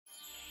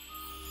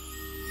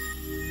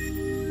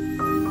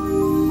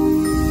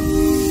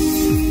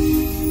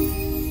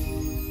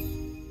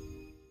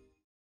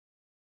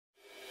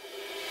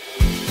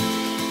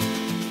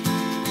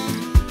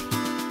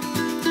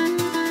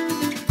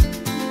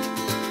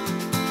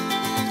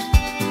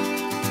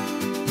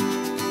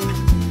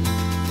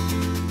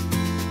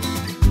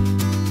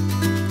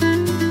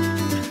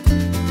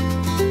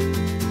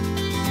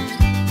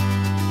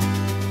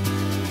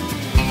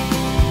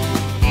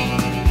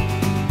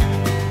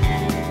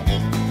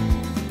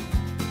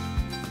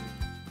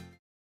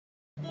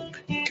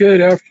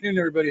Good afternoon,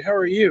 everybody. How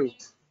are you?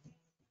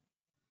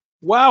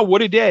 Wow,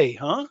 what a day,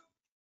 huh?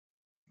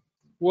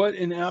 What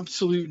an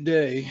absolute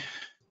day.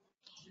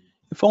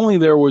 If only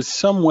there was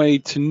some way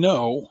to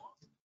know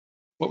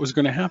what was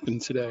going to happen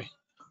today.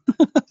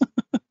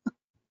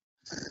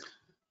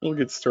 We'll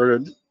get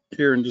started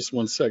here in just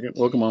one second.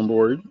 Welcome on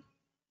board.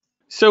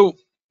 So,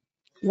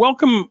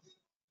 welcome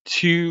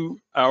to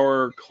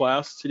our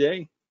class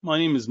today. My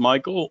name is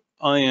Michael.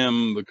 I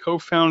am the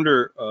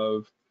co-founder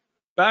of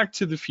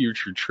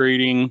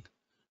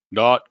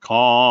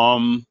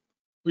backtothefuturetrading.com.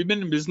 We've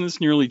been in business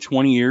nearly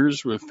 20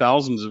 years with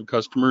thousands of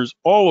customers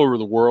all over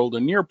the world, a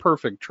near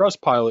perfect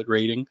Trustpilot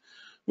rating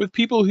with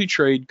people who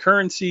trade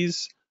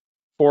currencies,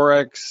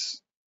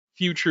 forex,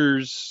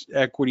 futures,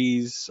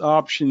 equities,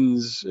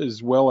 options,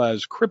 as well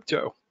as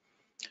crypto.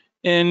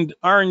 And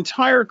our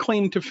entire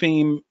claim to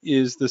fame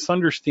is this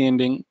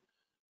understanding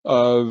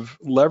of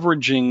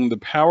leveraging the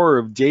power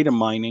of data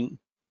mining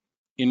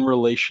in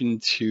relation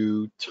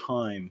to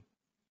time.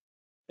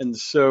 And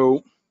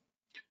so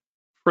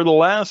for the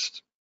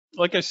last,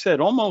 like I said,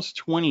 almost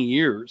 20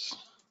 years,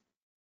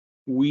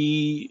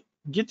 we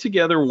get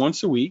together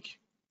once a week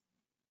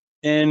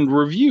and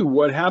review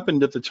what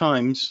happened at the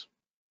times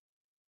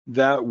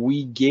that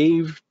we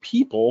gave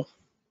people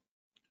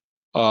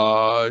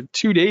 2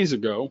 days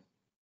ago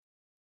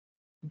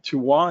to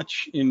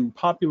watch in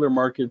popular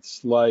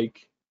markets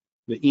like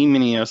the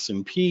E-mini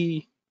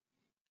S&P,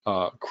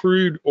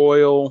 crude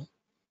oil,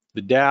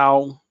 the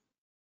Dow,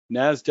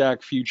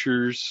 NASDAQ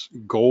futures,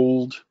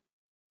 gold,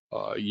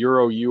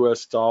 euro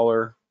US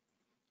dollar,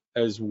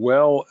 as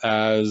well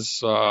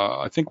as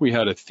I think we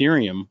had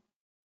Ethereum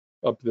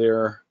up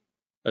there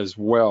as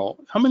well.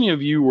 How many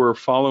of you were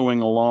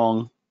following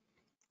along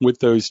with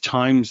those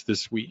times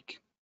this week?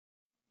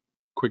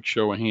 Quick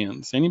show of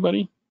hands.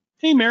 Anybody?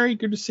 Hey, Mary,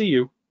 good to see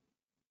you.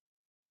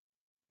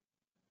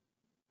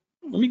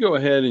 Let me go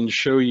ahead and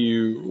show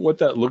you what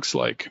that looks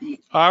like.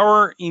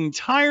 Our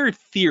entire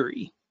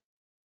theory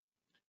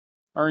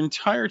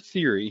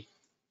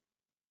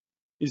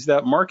is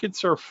that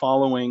markets are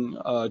following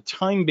a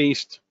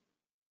time-based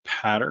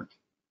pattern,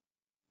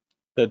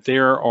 that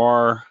there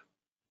are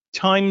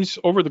times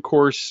over the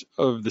course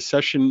of the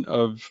session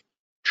of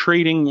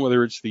trading,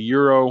 whether it's the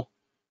Euro,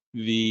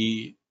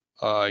 the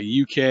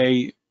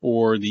UK,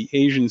 or the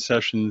Asian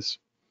sessions,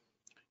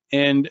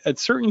 and at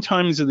certain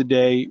times of the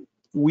day,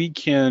 we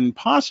can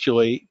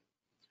postulate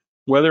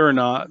whether or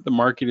not the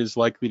market is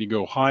likely to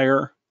go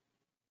higher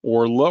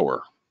or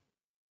lower.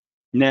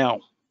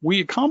 Now, we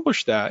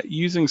accomplish that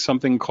using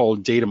something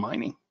called data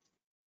mining.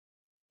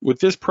 With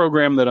this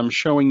program that I'm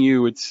showing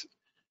you, it's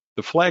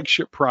the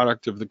flagship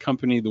product of the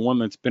company, the one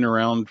that's been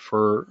around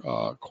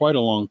for quite a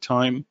long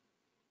time.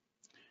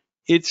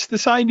 It's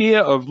this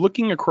idea of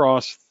looking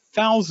across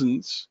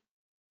thousands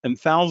and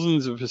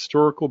thousands of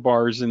historical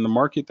bars in the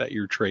market that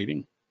you're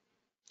trading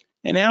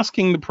and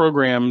asking the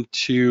program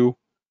to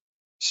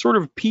sort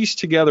of piece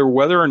together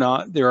whether or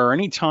not there are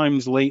any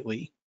times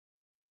lately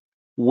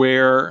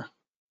where,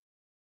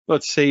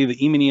 let's say,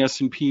 the E-mini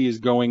S&P is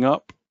going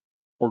up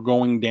or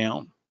going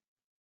down.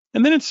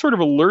 And then it sort of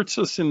alerts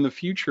us in the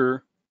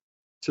future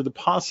to the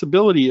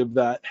possibility of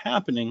that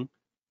happening,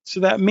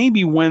 so that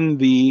maybe when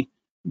the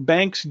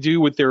banks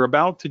do what they're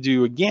about to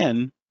do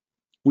again,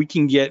 we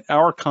can get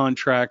our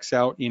contracts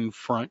out in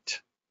front.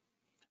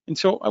 And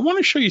so I want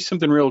to show you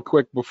something real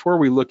quick before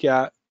we look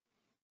at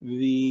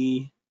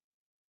the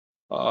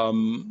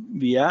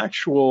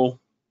actual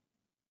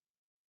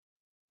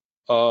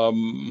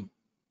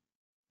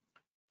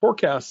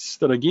forecasts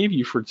that I gave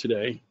you for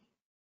today.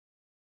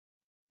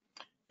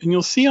 And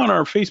you'll see on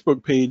our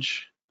Facebook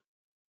page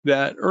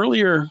that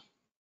earlier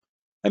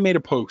I made a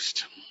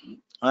post.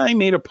 And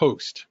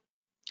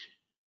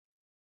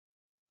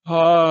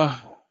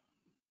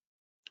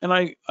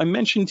I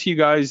mentioned to you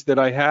guys that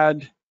I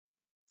had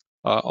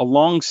a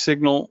long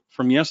signal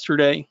from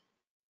yesterday.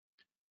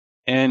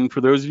 And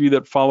for those of you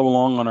that follow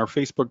along on our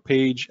Facebook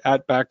page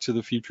at Back to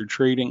the Future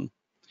Trading,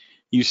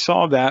 you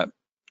saw that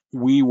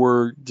we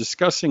were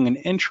discussing an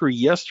entry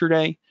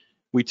yesterday.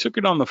 We took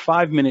it on the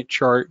 5-minute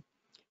chart.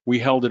 We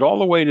held it all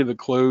the way to the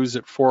close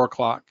at 4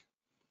 o'clock.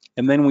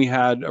 And then we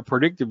had a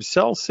predictive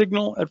sell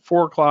signal at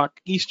 4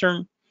 o'clock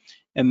Eastern,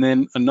 and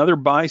then another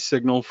buy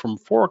signal from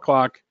 4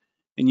 o'clock.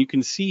 And you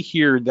can see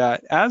here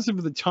that as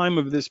of the time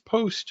of this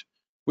post,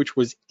 which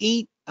was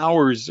 8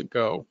 hours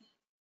ago,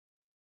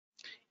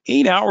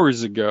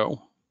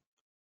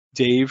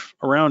 Dave,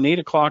 around 8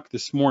 o'clock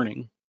this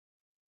morning,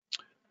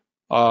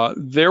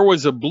 there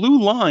was a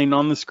blue line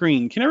on the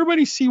screen. Can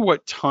everybody see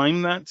what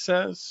time that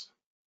says?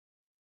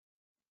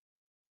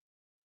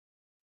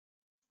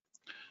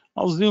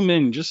 I'll zoom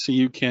in just so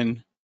you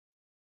can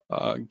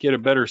get a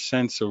better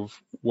sense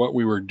of what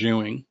we were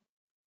doing.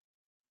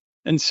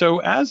 And so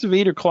as of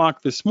 8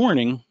 o'clock this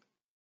morning,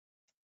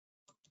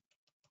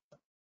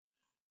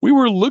 we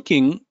were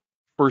looking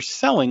for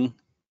selling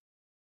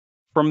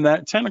from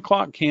that 10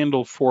 o'clock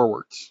candle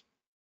forwards.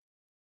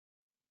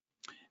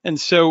 And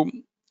so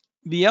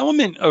the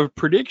element of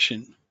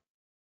prediction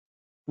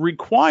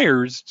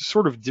requires,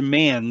 sort of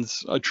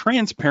demands a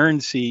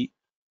transparency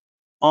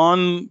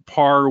on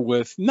par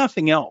with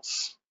nothing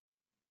else,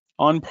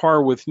 on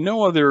par with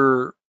no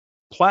other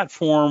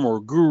platform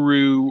or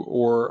guru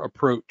or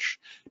approach,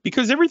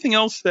 because everything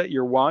else that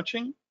you're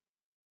watching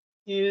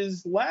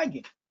is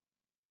lagging.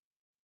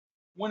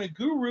 When a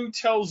guru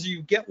tells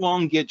you get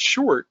long, get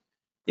short,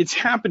 it's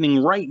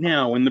happening right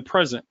now in the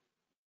present.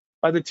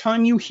 By the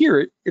time you hear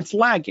it, it's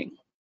lagging.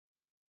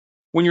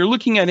 When you're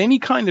looking at any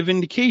kind of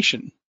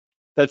indication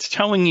that's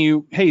telling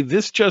you, hey,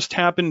 this just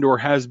happened or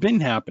has been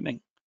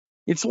happening,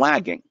 it's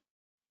lagging.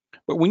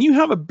 But when you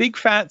have a big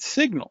fat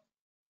signal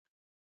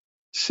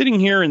sitting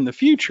here in the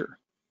future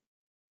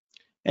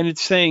and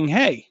it's saying,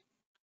 hey,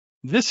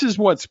 this is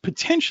what's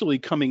potentially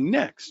coming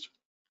next,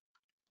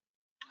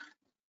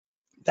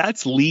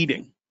 that's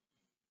leading.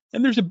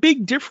 And there's a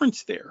big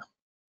difference there.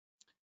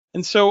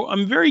 And so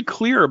I'm very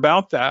clear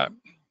about that.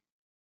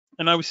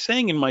 And I was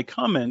saying in my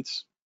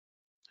comments,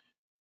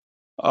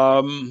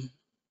 I'm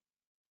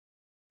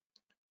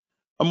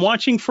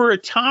watching for a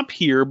top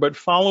here, but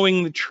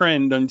following the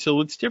trend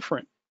until it's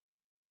different.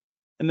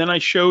 And then I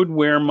showed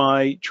where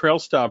my trail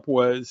stop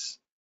was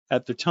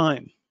at the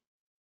time.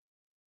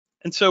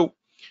 And so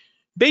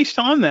based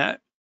on that,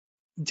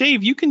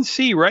 Dave, you can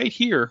see right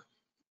here,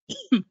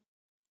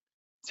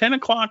 10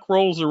 o'clock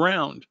rolls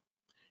around.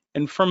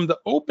 And from the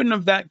open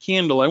of that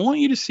candle, I want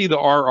you to see the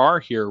RR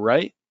here,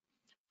 right?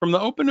 From the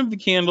open of the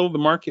candle, the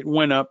market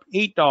went up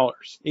 $8,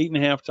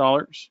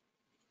 $8.50,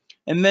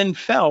 and then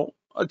fell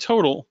a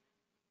total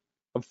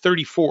of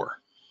 34.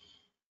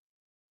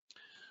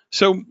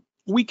 So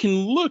we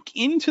can look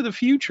into the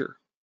future.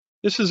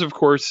 This is, of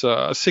course,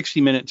 a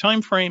 60-minute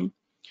time frame,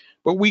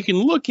 but we can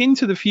look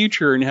into the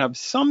future and have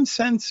some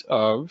sense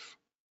of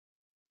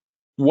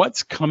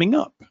what's coming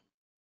up.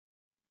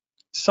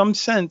 Some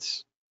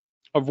sense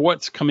of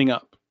what's coming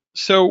up.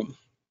 So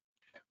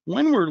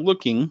when we're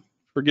looking,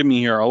 forgive me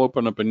here, I'll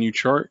open up a new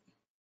chart.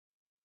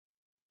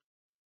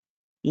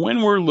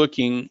 When we're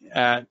looking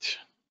at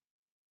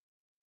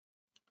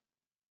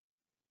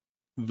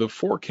the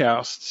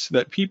forecasts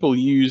that people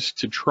use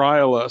to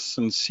trial us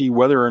and see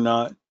whether or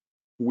not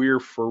we're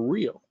for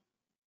real,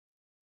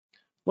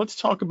 let's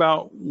talk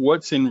about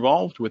what's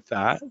involved with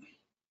that. Let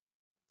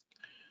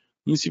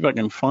me see if I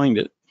can find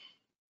it.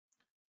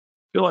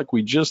 I feel like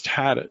we just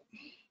had it.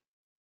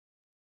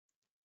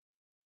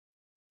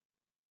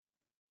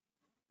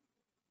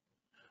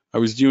 I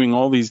was doing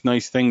all these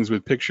nice things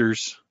with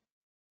pictures,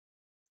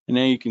 and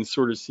now you can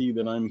sort of see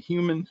that I'm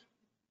human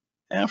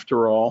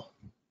after all.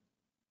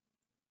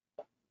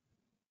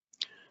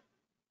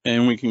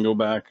 And we can go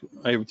back.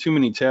 I have too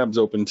many tabs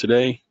open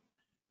today.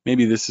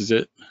 Maybe this is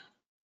it.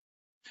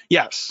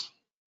 Yes.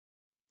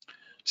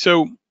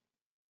 So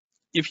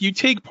if you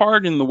take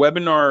part in the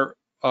webinar,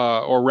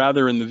 or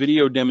rather in the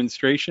video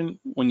demonstration,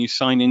 when you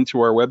sign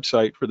into our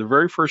website for the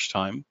very first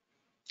time,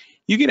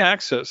 you get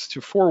access to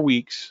 4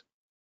 weeks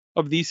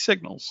of these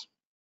signals.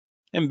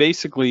 And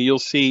basically, you'll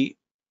see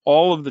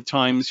all of the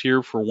times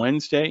here for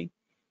Wednesday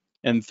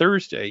and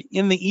Thursday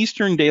in the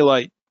Eastern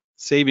Daylight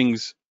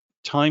Savings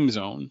time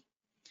zone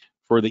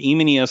for the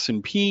E-mini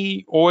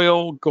S&P,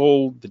 oil,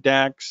 gold, the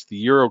DAX, the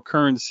euro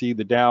currency,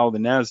 the Dow, the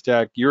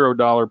NASDAQ, euro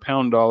dollar,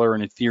 pound dollar,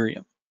 and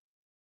Ethereum.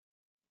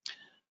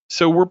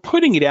 So we're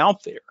putting it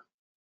out there,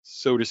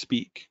 so to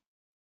speak.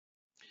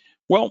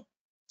 Well,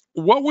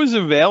 what was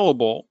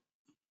available,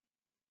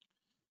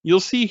 you'll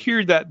see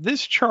here that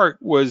this chart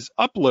was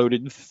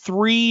uploaded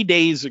 3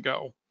 days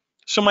ago.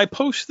 So my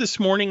post this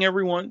morning,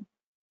 everyone,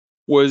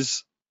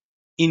 was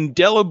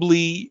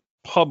indelibly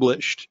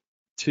published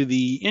to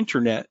the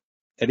internet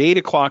at 8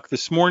 o'clock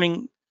this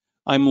morning.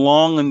 I'm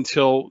long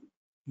until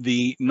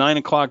the 9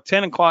 o'clock,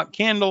 10 o'clock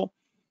candle,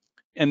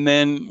 and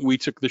then we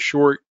took the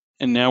short,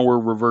 and now we're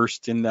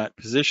reversed in that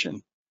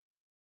position.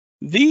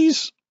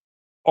 These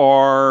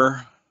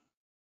are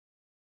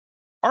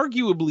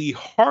arguably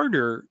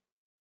harder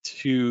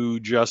to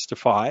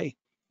justify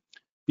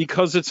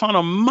because it's on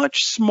a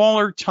much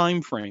smaller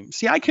time frame.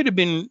 See, I could have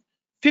been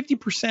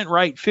 50%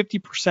 right,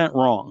 50%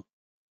 wrong.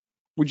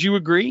 Would you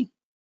agree?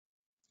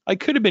 I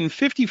could have been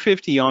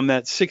 50-50 on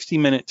that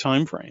 60-minute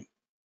time frame.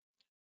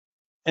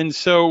 And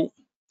so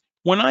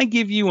when I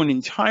give you an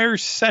entire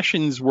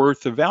session's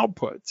worth of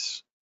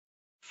outputs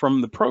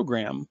from the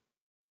program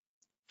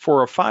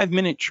for a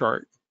 5-minute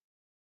chart,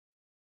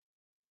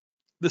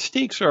 the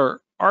stakes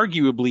are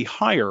arguably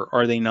higher,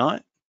 are they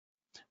not?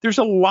 There's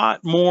a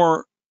lot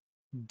more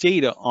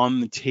data on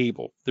the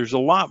table. There's a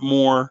lot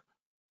more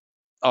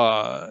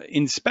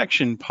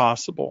inspection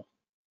possible.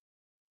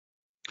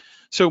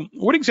 So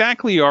what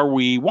exactly are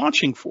we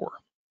watching for?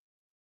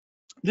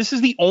 This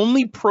is the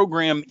only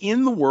program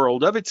in the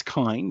world of its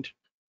kind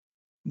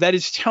that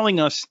is telling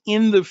us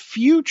in the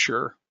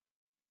future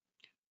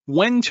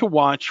when to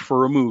watch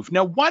for a move.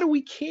 Now, why do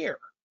we care?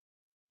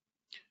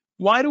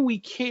 Why do we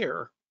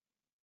care?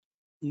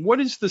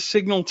 What is the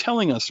signal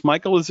telling us,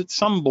 Michael? Is it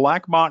some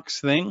black box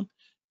thing?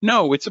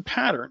 No, it's a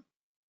pattern.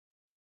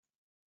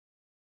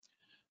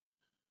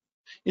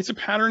 It's a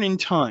pattern in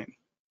time.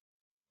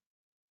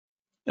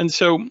 And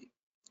so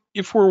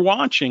if we're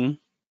watching,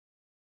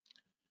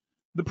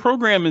 the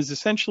program is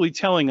essentially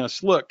telling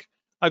us, look,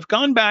 I've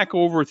gone back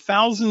over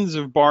thousands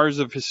of bars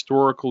of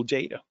historical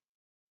data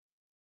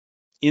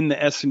in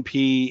the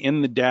S&P,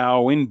 in the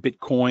Dow, in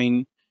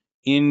Bitcoin,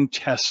 in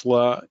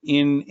Tesla,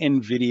 in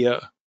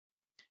NVIDIA.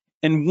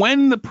 And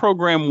when the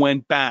program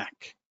went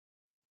back,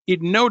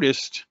 it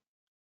noticed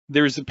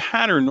there's a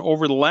pattern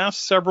over the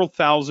last several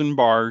thousand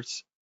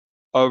bars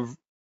of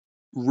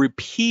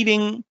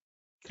repeating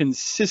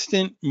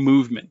consistent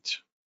movement.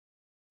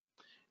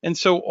 And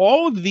so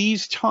all of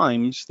these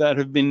times that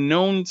have been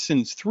known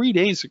since 3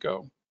 days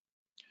ago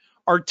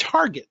are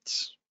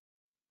targets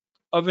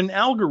of an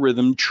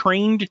algorithm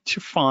trained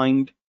to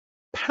find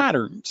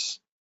patterns,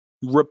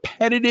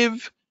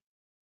 repetitive,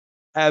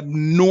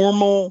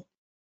 abnormal,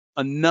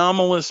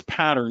 anomalous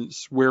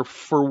patterns where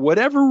for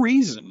whatever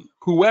reason,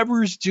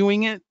 whoever's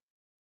doing it,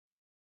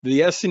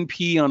 the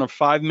S&P on a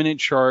 5-minute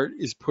chart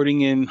is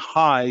putting in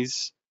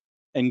highs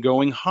and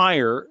going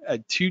higher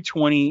at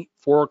 2:20,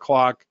 4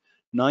 o'clock,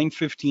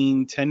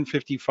 9:15,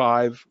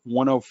 10:55,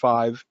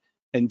 1:05,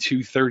 and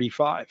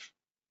 2:35.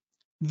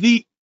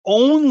 The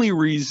only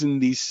reason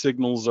these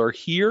signals are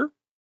here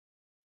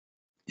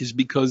is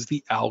because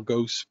the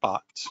algo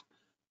spots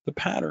the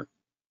pattern.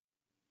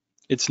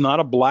 It's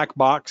not a black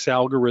box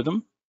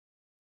algorithm.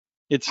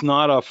 It's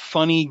not a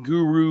funny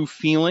guru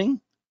feeling.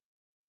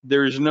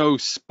 There's no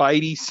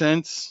spidey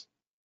sense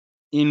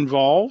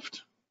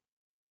involved,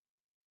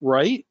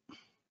 right?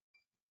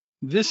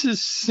 This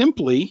is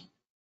simply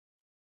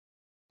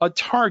a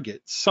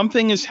target.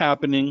 Something is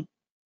happening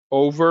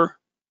over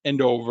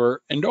and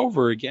over and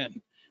over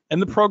again.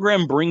 And the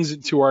program brings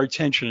it to our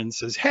attention and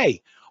says,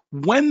 hey,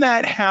 when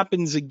that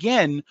happens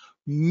again,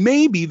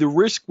 maybe the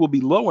risk will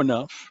be low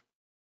enough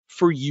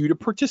for you to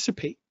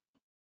participate.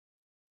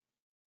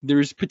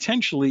 There's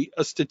potentially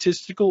a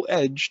statistical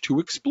edge to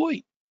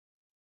exploit.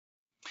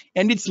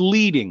 And it's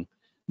leading.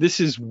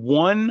 This is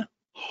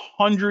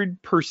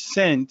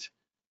 100%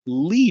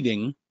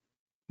 leading,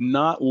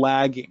 not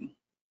lagging.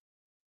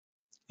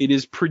 It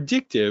is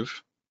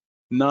predictive,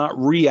 not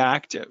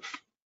reactive.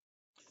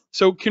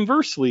 So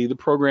conversely, the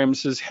program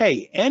says,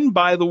 hey, and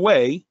by the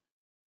way,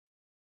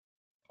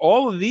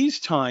 all of these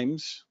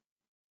times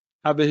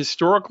have a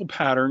historical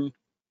pattern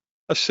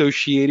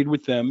associated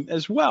with them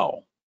as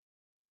well.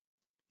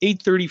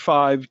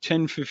 8:35,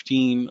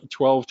 10:15,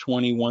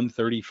 12:20,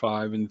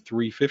 1:35, and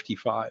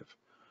 3:55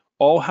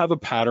 all have a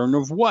pattern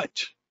of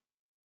what?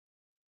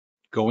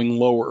 Going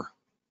lower.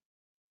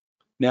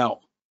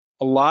 Now,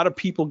 a lot of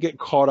people get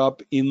caught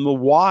up in the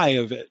why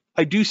of it.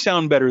 I do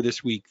sound better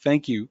this week.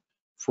 Thank you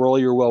for all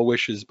your well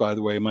wishes, by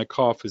the way. My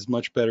cough is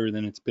much better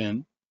than it's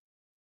been.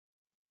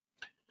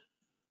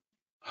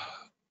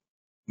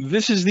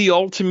 This is the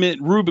ultimate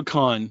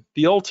Rubicon,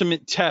 the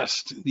ultimate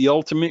test, the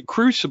ultimate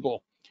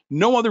crucible.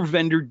 No other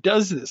vendor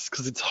does this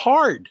because it's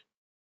hard.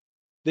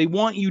 They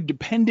want you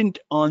dependent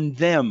on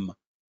them.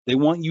 They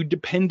want you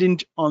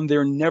dependent on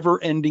their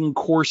never-ending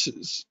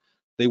courses.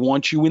 They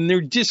want you in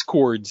their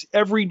discords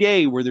every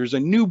day where there's a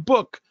new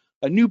book,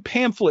 a new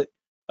pamphlet,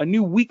 a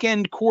new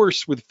weekend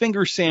course with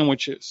finger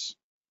sandwiches.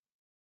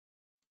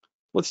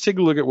 Let's take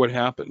a look at what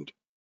happened.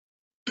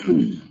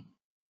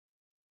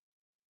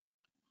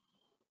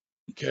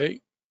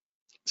 Okay.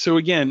 So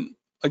again,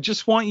 I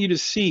just want you to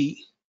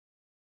see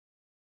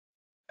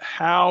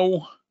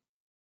how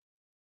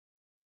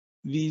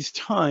these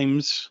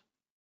times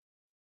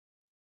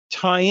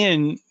tie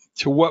in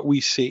to what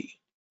we see.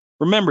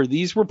 Remember,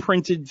 these were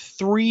printed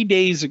 3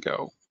 days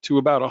ago to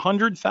about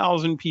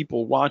 100,000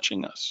 people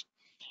watching us.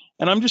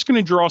 And I'm just going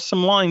to draw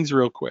some lines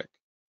real quick.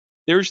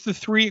 There's the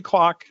 3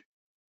 o'clock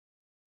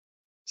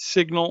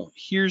signal.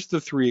 Here's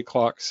the 3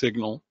 o'clock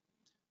signal.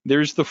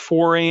 There's the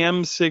 4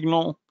 a.m.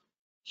 signal.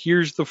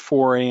 Here's the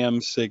 4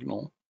 a.m.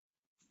 signal.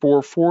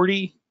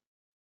 4:40,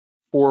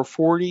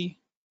 4:40,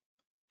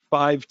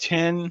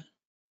 5:10,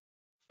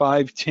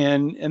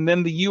 5:10, and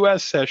then the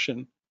US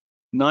session,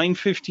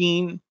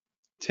 9:15,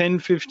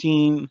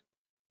 10:15,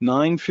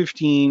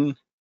 9:15,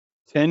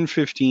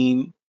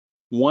 10:15,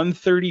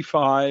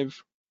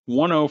 1:35,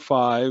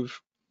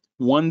 1:05,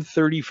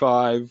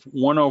 1:35,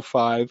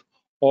 1:05.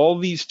 All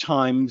these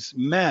times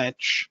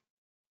match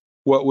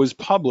what was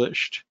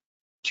published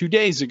 2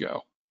 days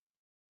ago.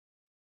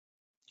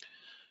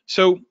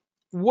 So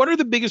what are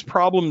the biggest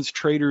problems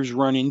traders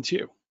run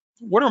into?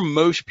 What are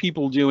most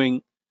people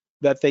doing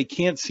that they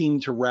can't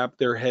seem to wrap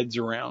their heads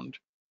around?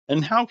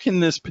 And how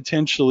can this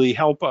potentially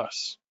help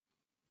us?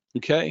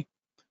 Okay.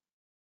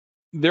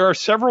 There are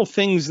several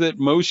things that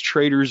most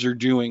traders are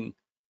doing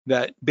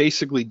that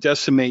basically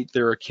decimate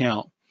their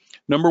account.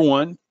 Number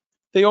one,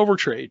 they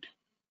overtrade.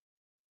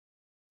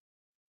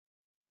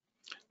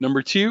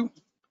 Number two,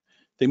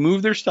 they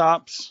move their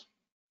stops.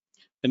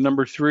 And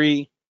number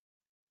three,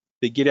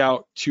 they get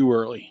out too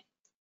early.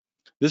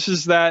 This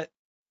is that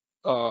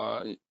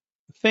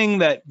thing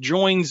that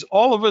joins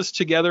all of us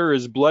together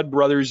as blood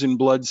brothers and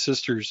blood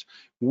sisters.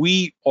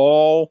 We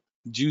all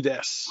do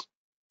this.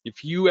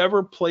 If you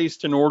ever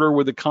placed an order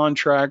with a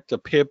contract, a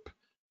pip,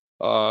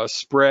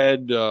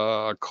 spread,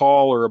 a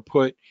call, or a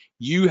put,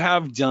 you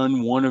have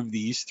done one of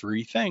these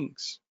three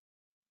things.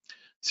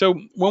 So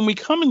when we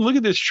come and look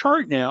at this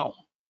chart now,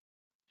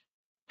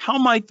 how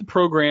might the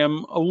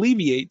program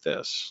alleviate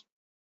this?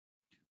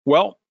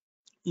 Well,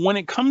 when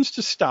it comes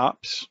to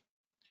stops,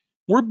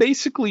 we're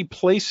basically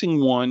placing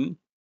one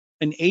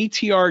an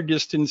ATR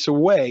distance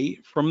away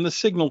from the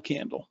signal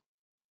candle.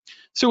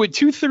 So at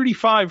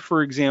 2:35,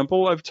 for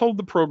example, I've told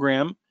the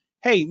program,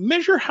 hey,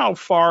 measure how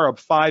far a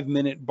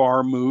 5-minute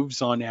bar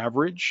moves on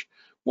average.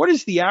 What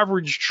is the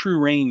average true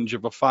range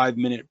of a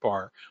 5-minute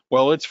bar?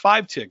 Well, it's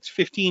 5 ticks,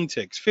 15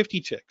 ticks,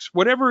 50 ticks,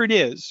 whatever it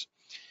is.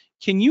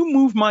 Can you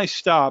move my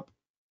stop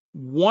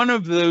one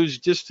of those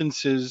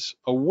distances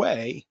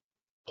away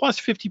plus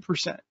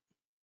 50%?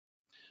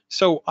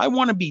 So I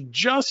want to be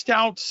just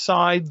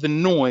outside the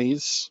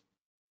noise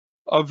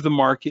of the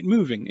market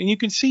moving. And you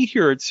can see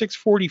here at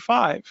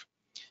 6:45,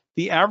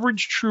 the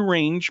average true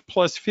range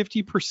plus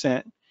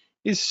 50%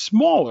 is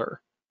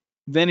smaller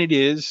than it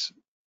is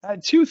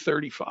at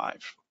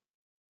 2:35.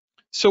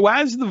 So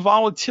as the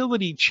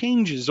volatility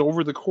changes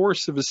over the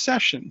course of a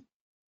session,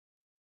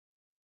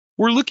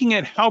 we're looking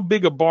at how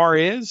big a bar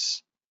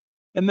is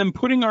and then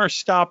putting our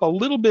stop a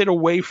little bit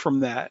away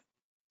from that.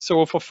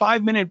 So if a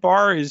 5-minute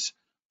bar is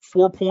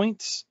 4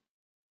 points,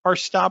 our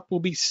stop will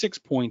be 6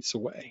 points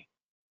away.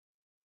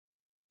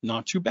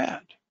 Not too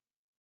bad.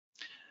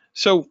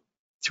 So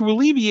to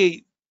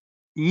alleviate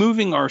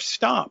moving our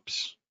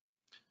stops,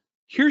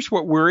 here's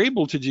what we're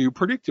able to do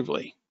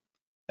predictively.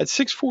 At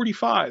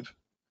 6:45,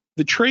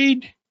 the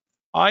trade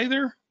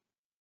either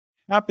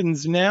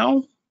happens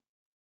now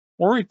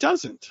or it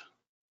doesn't.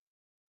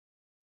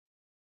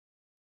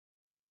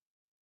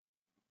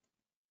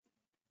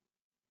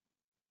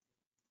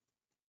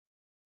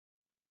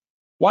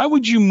 Why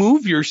would you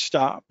move your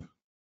stop?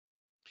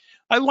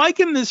 I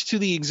liken this to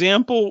the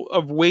example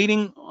of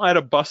waiting at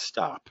a bus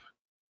stop.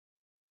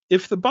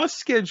 If the bus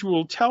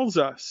schedule tells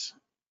us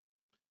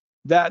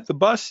that the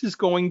bus is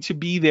going to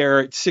be there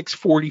at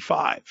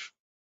 6:45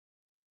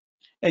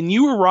 and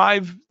you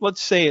arrive,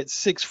 let's say at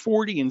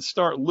 6:40 and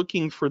start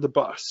looking for the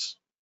bus,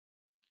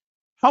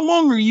 how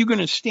long are you going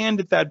to stand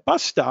at that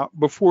bus stop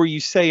before you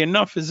say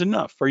enough is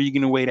enough? Are you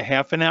going to wait a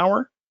half an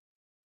hour?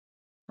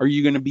 Are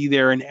you going to be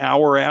there an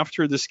hour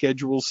after the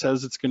schedule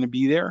says it's going to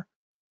be there?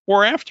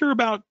 Or after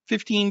about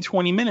 15,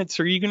 20 minutes,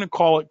 are you going to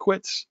call it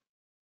quits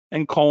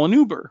and call an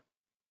Uber?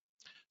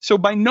 So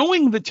by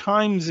knowing the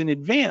times in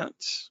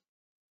advance,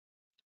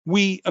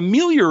 we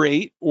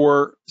ameliorate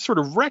or sort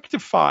of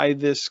rectify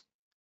this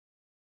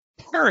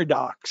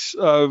paradox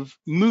of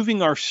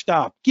moving our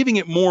stop, giving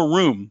it more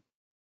room.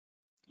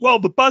 Well,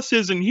 the bus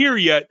isn't here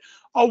yet.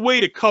 I'll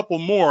wait a couple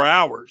more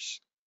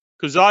hours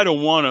because I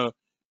don't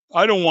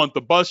want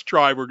the bus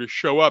driver to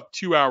show up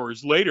 2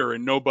 hours later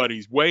and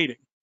nobody's waiting.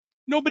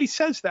 Nobody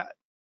says that.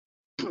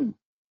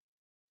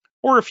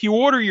 Or if you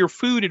order your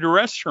food at a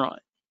restaurant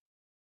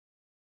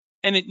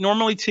and it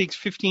normally takes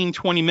 15,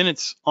 20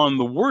 minutes on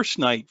the worst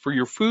night for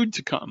your food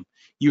to come,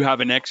 you have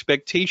an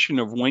expectation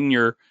of when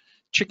your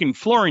chicken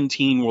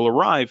Florentine will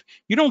arrive.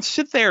 You don't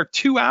sit there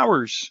 2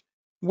 hours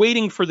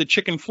waiting for the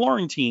chicken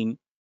Florentine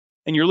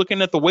and you're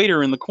looking at the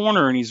waiter in the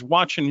corner and he's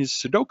watching his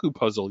Sudoku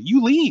puzzle.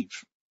 You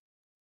leave.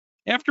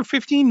 After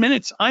 15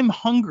 minutes, I'm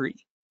hungry.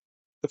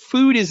 The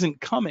food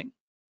isn't coming.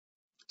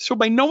 So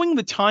by knowing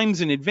the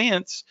times in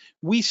advance,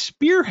 we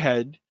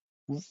spearhead,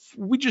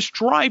 we just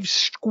drive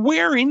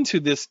square into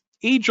this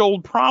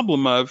age-old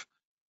problem of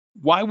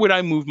why would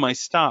I move my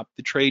stop?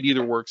 The trade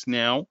either works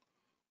now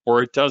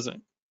or it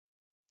doesn't.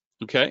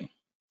 Okay?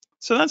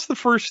 So that's the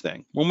first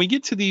thing. When we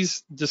get to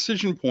these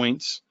decision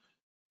points,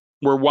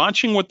 we're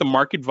watching what the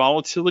market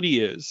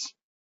volatility is.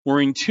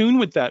 We're in tune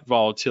with that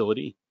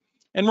volatility,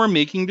 and we're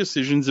making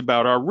decisions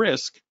about our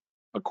risk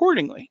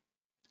accordingly.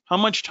 How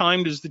much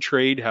time does the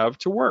trade have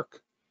to work?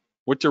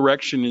 What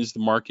direction is the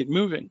market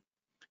moving?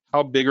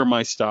 How big are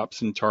my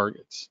stops and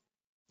targets?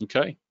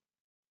 Okay.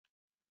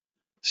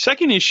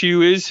 Second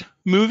issue is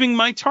moving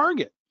my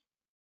target.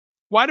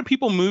 Why do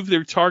people move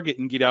their target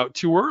and get out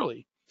too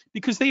early?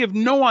 Because they have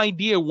no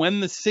idea when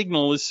the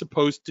signal is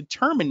supposed to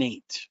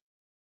terminate.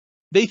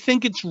 They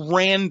think it's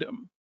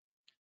random.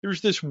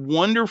 There's this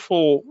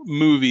wonderful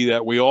movie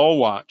that we all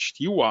watched.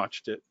 You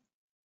watched it.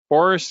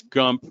 Forrest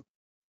Gump,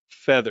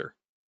 Feather.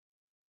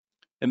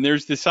 And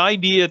there's this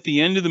idea at the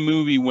end of the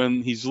movie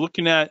when he's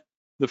looking at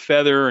the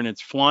feather and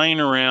it's flying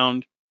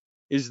around.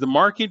 Is the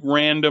market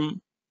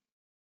random?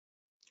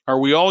 Are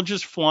we all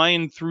just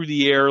flying through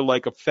the air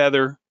like a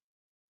feather?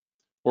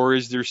 Or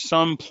is there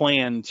some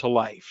plan to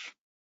life?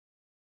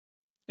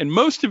 And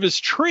most of us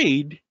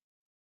trade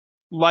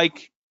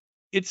like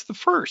it's the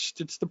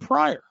first, it's the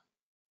prior,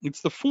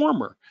 it's the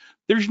former.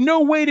 There's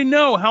no way to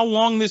know how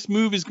long this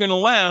move is going to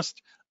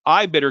last.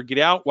 I better get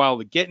out while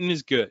the getting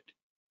is good.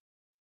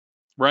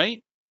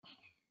 Right?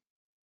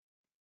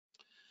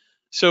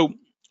 So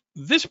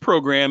this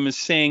program is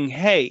saying,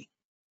 hey,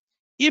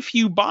 if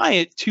you buy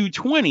at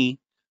 2:20,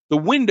 the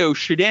window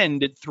should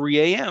end at 3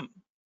 a.m.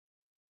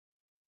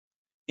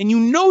 And you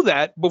know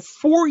that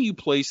before you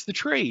place the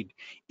trade.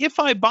 If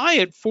I buy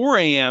at 4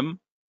 a.m.,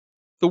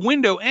 the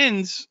window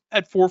ends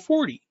at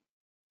 4:40.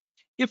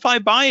 If I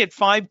buy at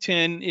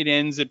 5:10, it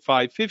ends at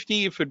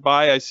 5:50. If I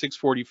buy at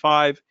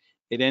 6:45,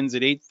 it ends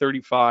at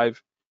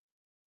 8:35.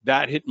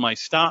 That hit my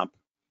stop.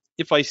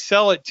 If I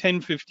sell at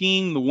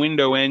 10:15, the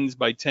window ends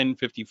by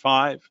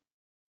 10:55.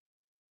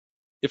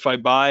 If I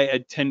buy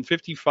at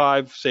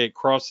 10:55, say it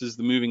crosses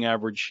the moving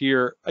average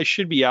here, I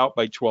should be out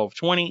by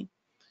 12:20.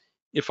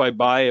 If I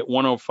buy at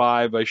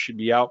 105, I should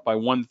be out by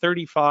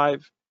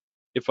 135.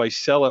 If I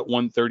sell at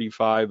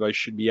 135, I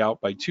should be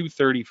out by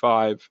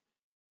 235.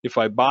 If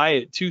I buy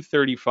at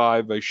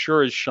 235, I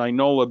sure as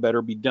Shinola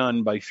better be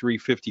done by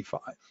 355.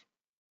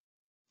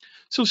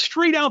 So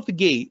straight out the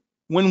gate,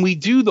 when we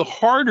do the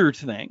harder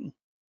thing,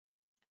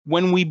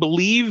 when we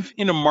believe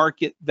in a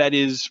market that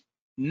is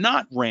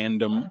not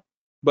random,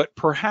 but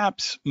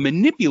perhaps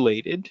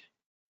manipulated,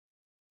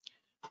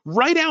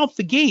 right out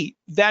the gate,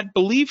 that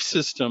belief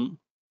system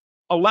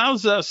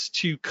allows us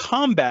to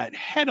combat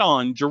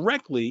head-on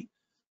directly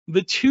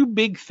the two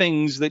big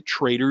things that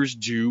traders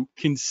do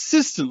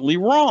consistently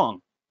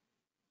wrong.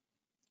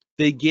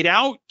 They get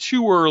out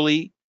too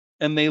early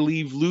and they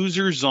leave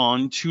losers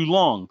on too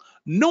long.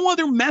 No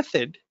other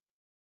method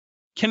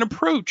can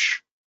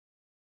approach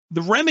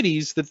the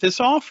remedies that this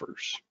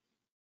offers.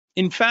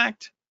 In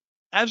fact,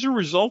 as a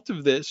result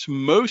of this,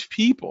 most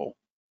people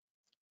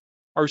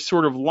are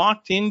sort of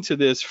locked into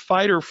this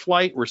fight or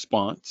flight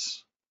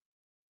response,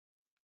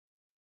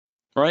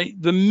 right?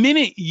 The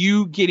minute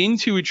you get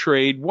into a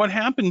trade, what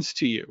happens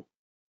to you?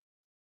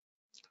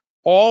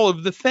 All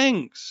of the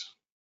things.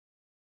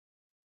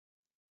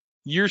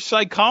 Your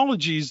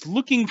psychology is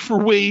looking for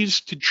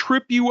ways to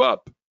trip you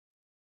up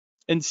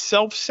and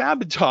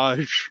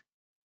self-sabotage.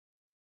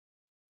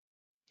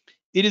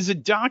 It is a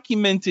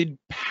documented,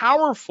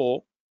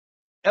 powerful,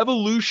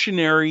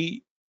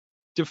 evolutionary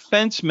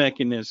defense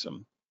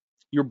mechanism.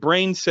 Your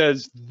brain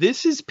says,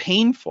 this is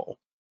painful.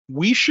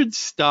 We should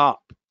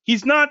stop.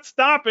 He's not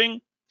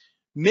stopping.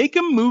 Make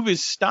him move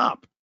his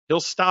stop.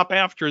 He'll stop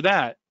after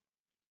that.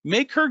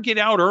 Make her get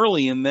out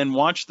early and then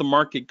watch the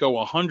market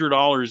go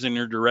 $100 in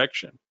her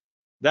direction.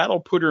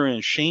 That'll put her in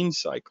a shame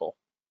cycle.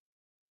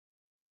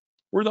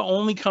 We're the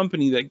only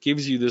company that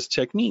gives you this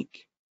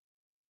technique.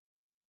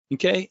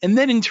 Okay. And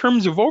then in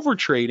terms of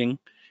overtrading,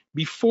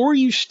 before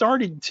you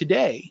started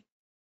today,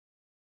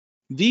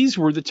 these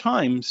were the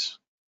times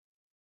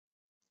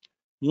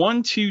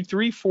 1, 2,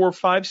 3, 4,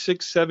 5,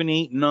 6, 7,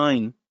 8,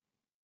 9.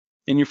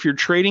 And if you're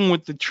trading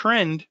with the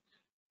trend,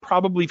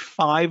 probably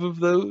 5 of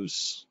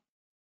those.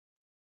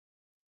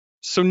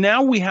 So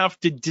now we have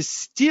to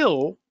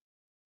distill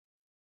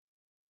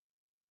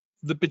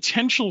the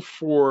potential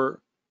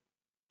for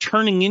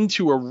turning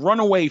into a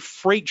runaway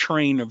freight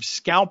train of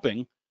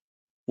scalping,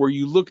 where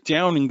you look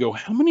down and go,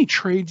 how many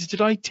trades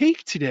did I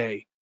take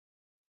today?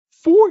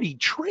 40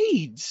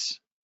 trades.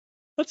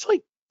 That's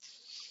like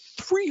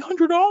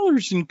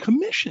 $300 in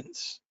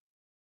commissions.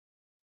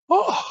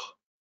 Oh,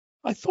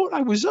 I thought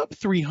I was up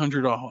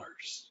 $300.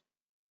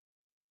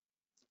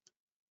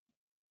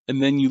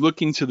 And then you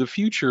look into the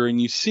future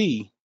and you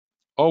see,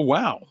 oh,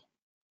 wow,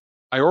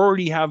 I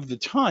already have the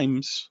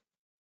times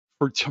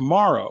for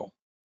tomorrow.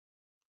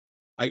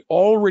 I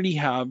already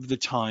have the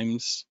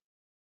times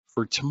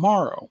for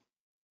tomorrow.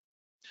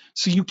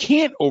 So you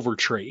can't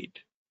overtrade.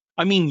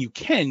 I mean, you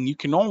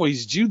can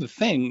always do the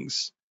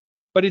things,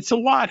 but it's a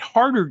lot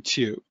harder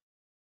to,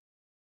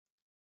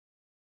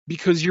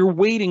 because you're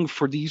waiting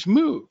for these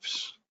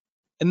moves.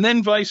 And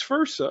then vice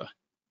versa.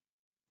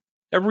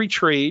 Every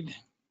trade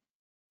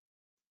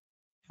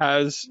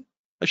has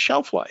a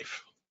shelf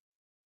life.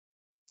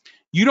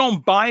 You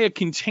don't buy a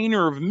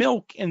container of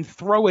milk and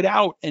throw it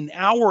out an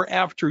hour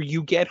after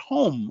you get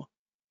home.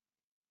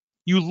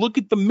 You look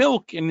at the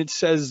milk and it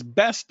says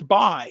best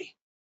buy,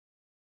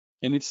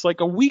 and it's like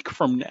a week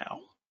from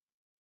now.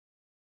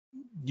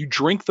 You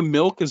drink the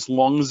milk as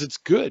long as it's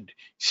good.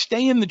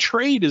 Stay in the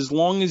trade as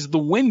long as the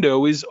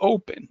window is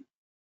open.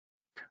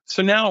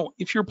 So now,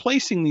 if you're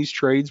placing these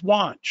trades,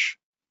 watch.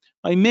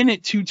 I'm in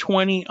at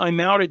 2:20. I'm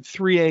out at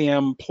 3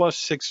 a.m. plus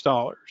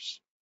 $6.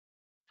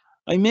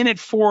 I'm in at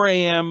 4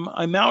 a.m.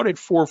 I'm out at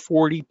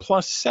 4:40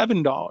 plus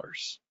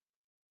 $7.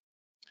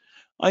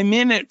 I'm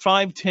in at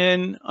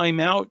 5:10. I'm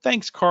out,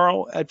 thanks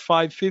Carl, at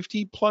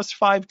 5:50 plus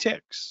 5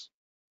 ticks.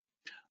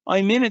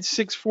 I'm in at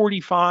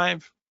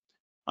 6:45.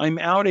 I'm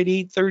out at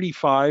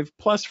 8:35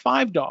 plus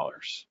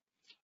 $5.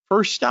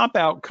 First stop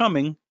out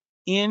coming,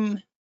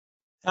 in,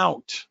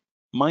 out,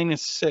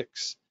 minus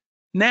 6.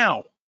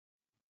 Now,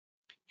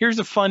 here's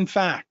a fun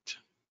fact.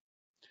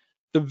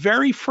 The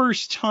very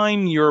first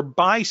time your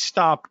buy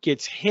stop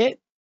gets hit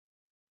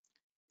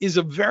is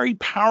a very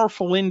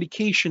powerful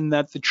indication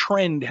that the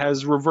trend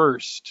has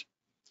reversed.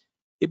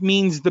 It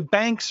means the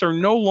banks are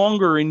no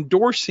longer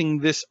endorsing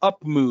this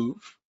up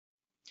move.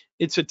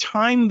 It's a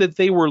time that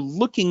they were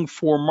looking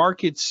for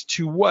markets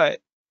to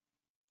what?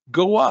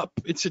 Go up.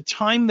 It's a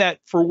time that,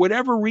 for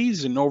whatever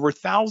reason, over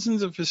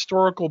thousands of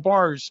historical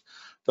bars,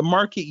 the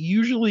market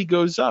usually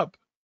goes up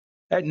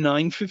at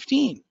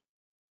 9:15.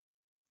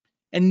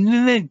 And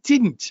then it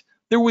didn't.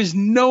 There was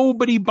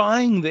nobody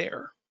buying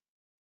there.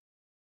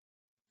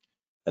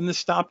 And the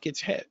stop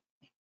gets hit.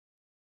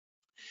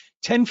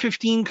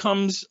 10:15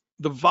 comes,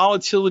 the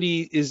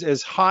volatility is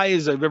as high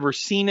as I've ever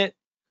seen it.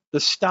 The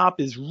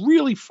stop is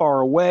really far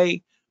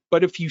away,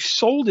 but if you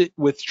sold it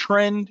with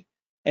trend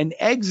and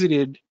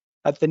exited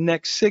at the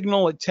next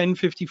signal at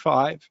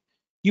 10:55,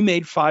 you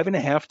made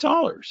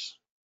 $5.50.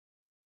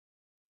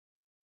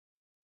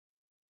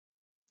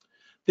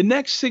 The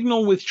next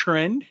signal with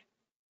trend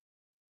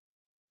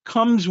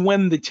comes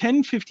when the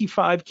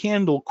 10:55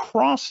 candle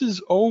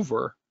crosses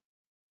over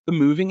the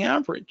moving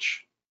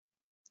average.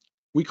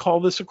 We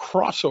call this a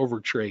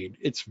crossover trade.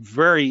 It's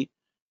very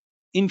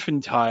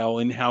infantile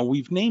in how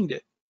we've named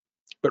it.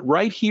 But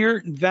right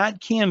here, that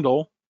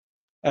candle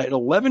at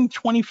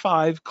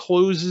 11:25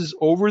 closes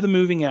over the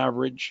moving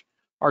average.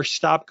 Our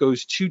stop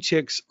goes 2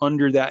 ticks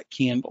under that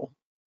candle.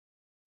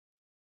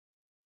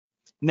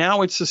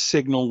 Now it's a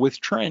signal with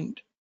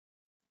trend.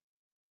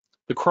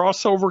 The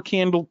crossover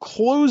candle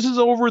closes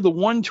over the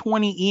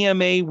 120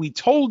 EMA we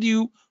told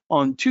you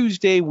on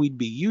Tuesday we'd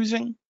be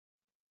using,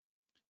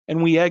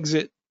 and we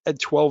exit at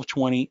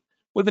 12:20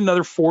 with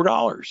another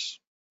 $4.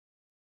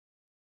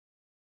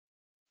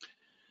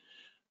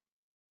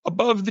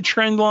 Above the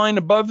trend line,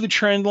 above the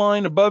trend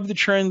line, above the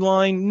trend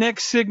line.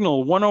 Next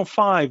signal,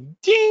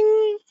 105.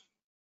 Ding!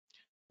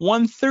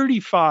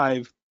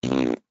 135.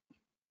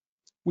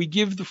 We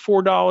give the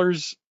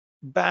 $4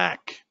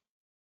 back.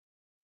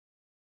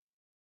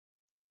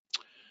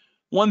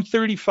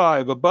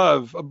 135,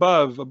 above,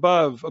 above,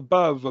 above,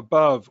 above,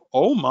 above.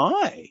 Oh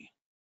my.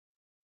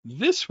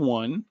 This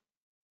one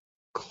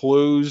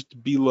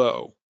closed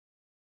below.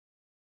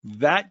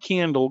 That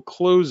candle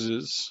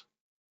closes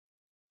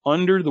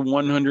under the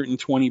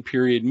 120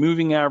 period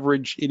moving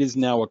average. It is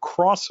now a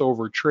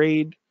crossover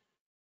trade.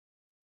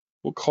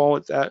 We'll call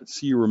it that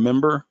so you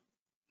remember.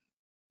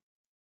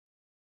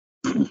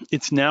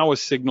 It's now a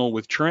signal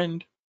with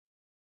trend.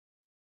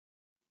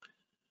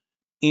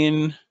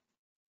 In,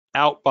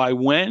 out by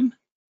when?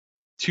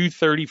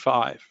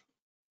 235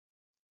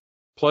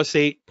 plus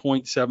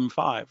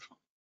 8.75.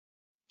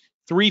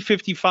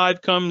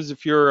 355 comes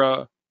if you're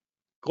a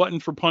glutton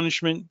for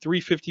punishment.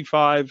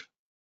 355,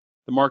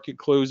 the market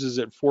closes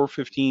at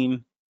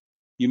 415.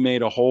 You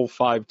made a whole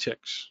 5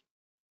 ticks.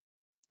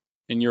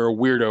 And you're a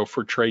weirdo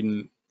for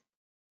trading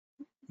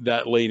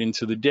that late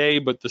into the day,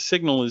 but the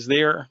signal is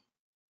there.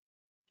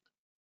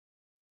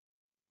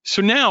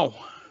 So now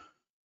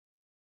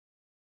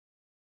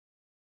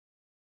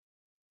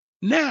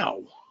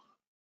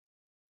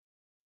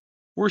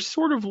we're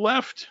sort of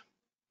left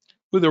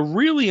with a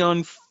really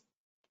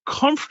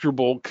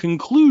uncomfortable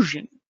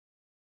conclusion.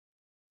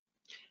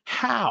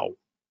 How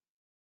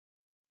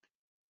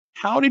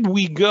did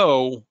we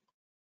go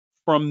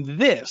from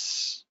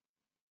this,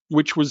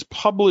 which was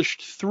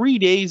published 3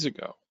 days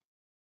ago,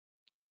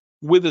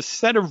 with a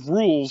set of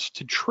rules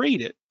to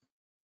trade it?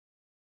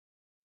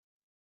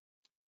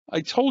 I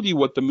told you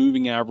what the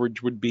moving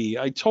average would be.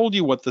 I told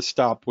you what the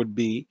stop would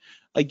be.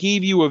 I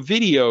gave you a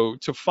video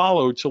to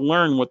follow to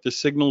learn what the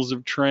signals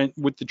of trend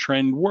with the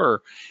trend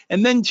were.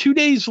 And then 2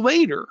 days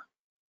later,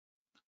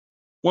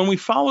 when we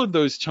followed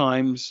those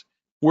times,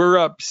 we're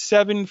up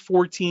 7,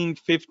 14,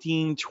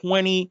 15,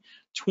 20,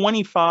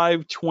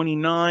 25,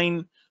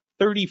 29,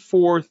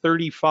 34,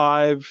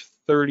 35,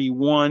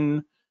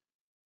 31,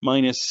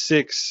 minus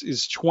 6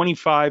 is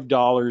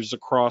 $25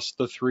 across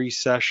the 3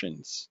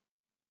 sessions.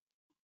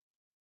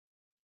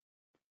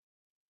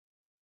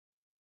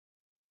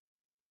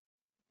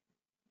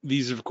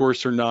 These, of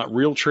course, are not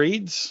real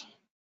trades.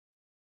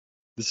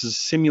 This is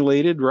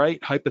simulated,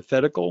 right?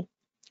 Hypothetical.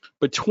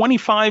 But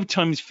 25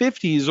 times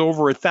 50 is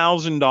over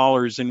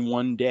 $1,000 in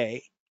one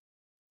day.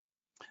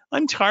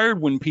 I'm tired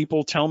when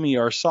people tell me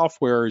our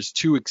software is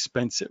too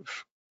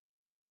expensive.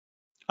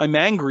 I'm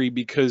angry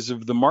because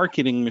of the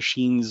marketing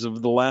machines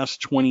of the last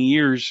 20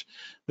 years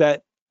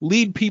that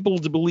lead people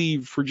to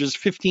believe for just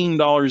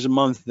 $15 a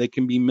month they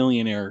can be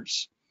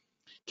millionaires.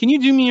 Can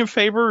you do me a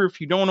favor? If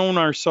you don't own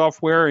our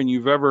software and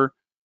you've ever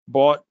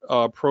bought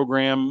a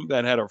program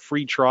that had a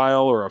free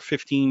trial or a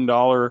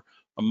 $15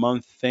 a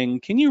month thing,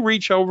 can you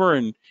reach over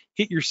and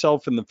hit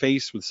yourself in the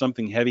face with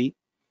something heavy?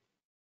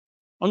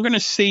 I'm going to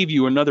save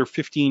you another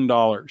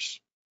 $15.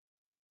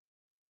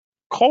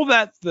 Call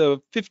that the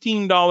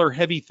 $15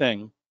 heavy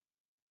thing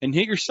and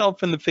hit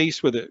yourself in the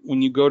face with it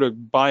when you go to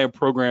buy a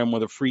program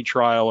with a free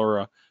trial or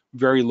a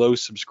very low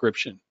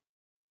subscription.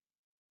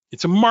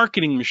 It's a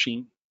marketing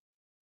machine.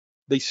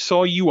 They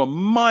saw you a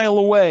mile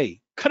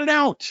away. Cut it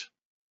out.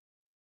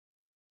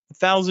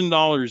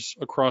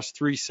 $1,000 across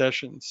 3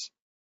 sessions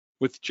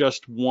with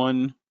just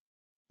one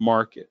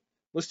market.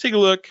 Let's take a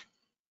look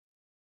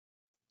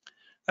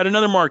at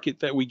another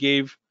market that we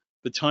gave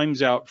the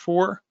times out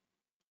for,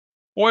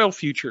 oil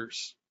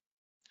futures.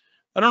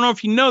 I don't know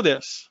if you know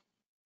this.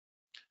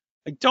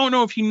 I don't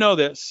know if you know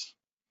this,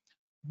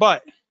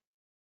 but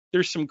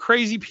there's some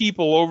crazy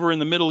people over in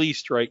the Middle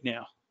East right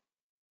now.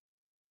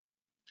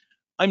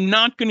 I'm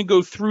not going to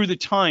go through the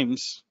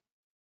times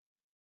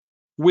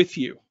with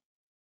you,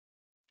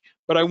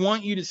 but I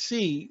want you to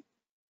see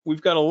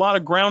we've got a lot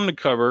of ground to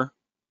cover,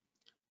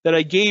 that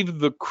I gave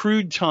the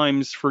crude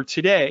times for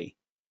today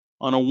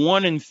on a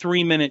 1 and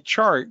 3 minute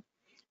chart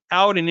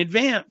out in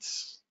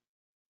advance.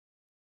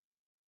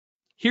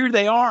 Here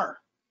they are.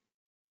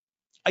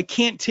 I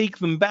can't take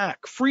them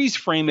back. Freeze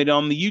frame it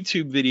on the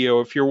YouTube video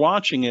if you're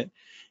watching it,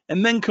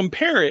 and then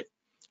compare it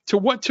to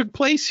what took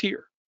place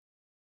here.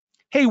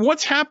 Hey,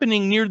 what's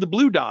happening near the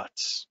blue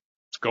dots?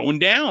 It's going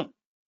down.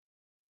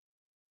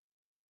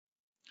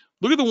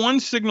 Look at the one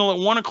signal at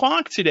 1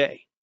 o'clock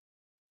today.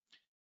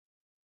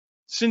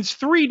 Since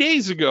 3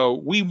 days ago,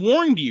 we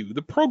warned you.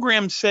 The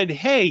program said,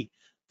 hey,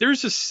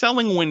 there's a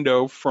selling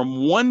window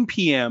from 1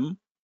 p.m.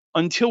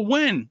 until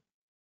when?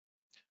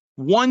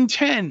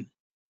 1:10.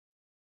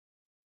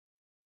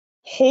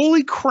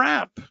 Holy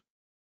crap.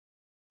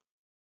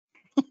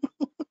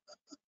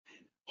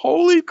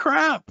 Holy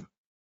crap.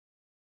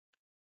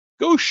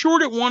 Go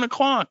short at 1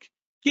 o'clock.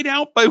 Get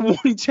out by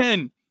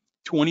 1:10.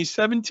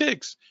 27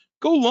 ticks.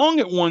 Go long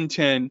at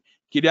 1:10.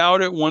 Get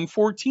out at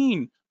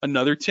 1:14.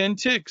 Another 10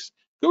 ticks.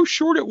 Go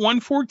short at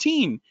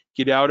 1:14.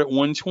 Get out at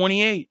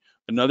 1:28.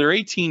 Another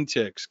 18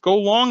 ticks. Go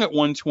long at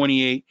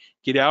 1:28.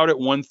 Get out at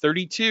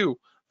 1:32.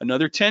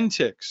 Another 10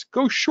 ticks.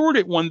 Go short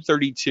at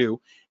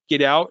 1:32.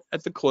 Get out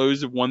at the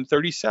close of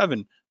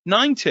 1:37.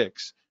 9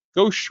 ticks.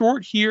 Go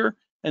short here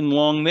and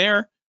long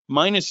there.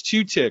 Minus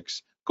 2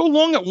 ticks. Go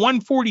long at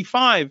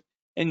 1:45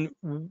 and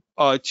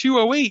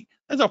 2:08.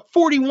 That's a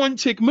 41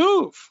 tick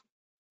move.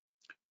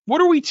 What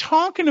are we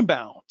talking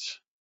about?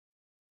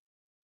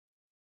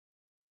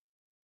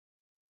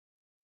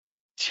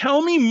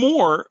 Tell me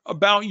more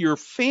about your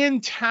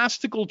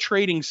fantastical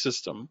trading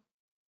system.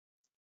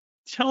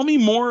 Tell me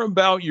more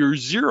about your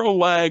zero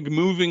lag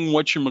moving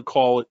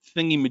whatchamacallit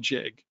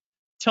thingy-majig.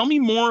 Tell me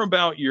more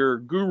about your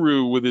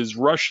guru with his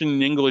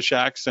Russian English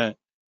accent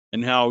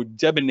and how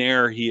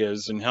debonair he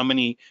is and how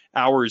many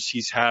hours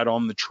he's had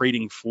on the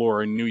trading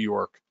floor in New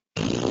York.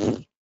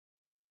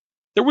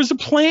 There was a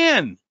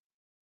plan.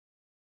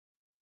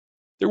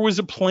 There was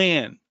a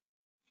plan.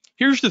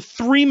 Here's the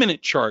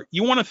 3-minute chart.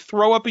 You want to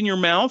throw up in your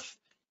mouth?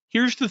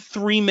 Here's the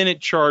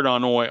 3-minute chart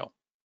on oil.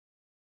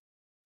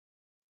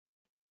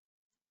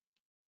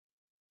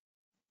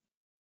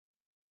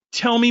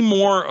 Tell me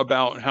more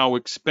about how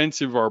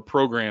expensive our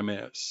program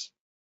is.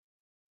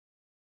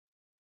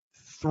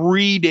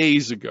 3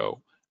 days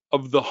ago,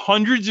 of the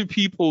hundreds of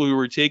people who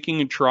were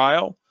taking a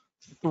trial,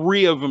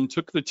 3 of them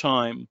took the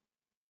time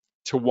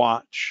to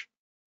watch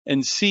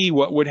and see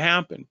what would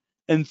happen.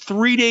 And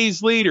 3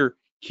 days later,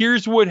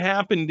 here's what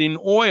happened in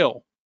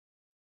oil.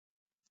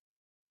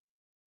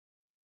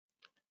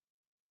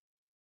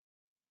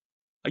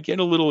 I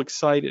get a little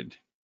excited.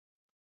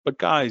 But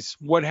guys,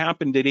 what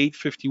happened at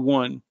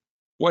 8:51?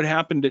 What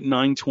happened at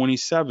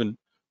 9:27?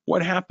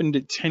 What happened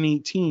at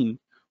 10:18?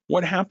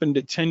 What happened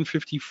at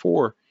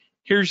 10:54?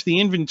 Here's the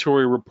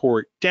inventory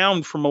report,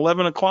 down from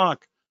 11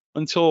 o'clock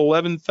until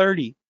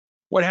 11:30.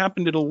 What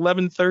happened at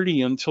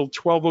 11:30 until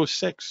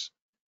 12:06?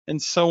 And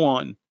so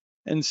on,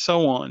 and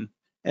so on,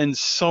 and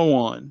so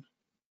on.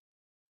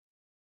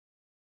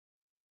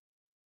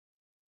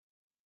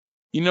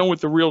 You know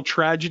what the real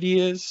tragedy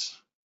is?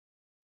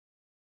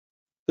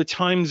 The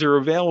times are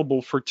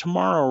available for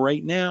tomorrow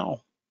right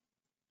now.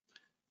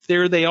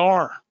 There they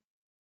are.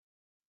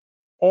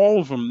 All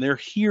of them, they're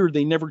here,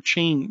 they never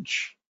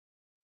change.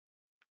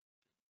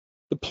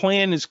 The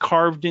plan is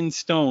carved in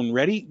stone.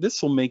 Ready?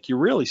 This will make you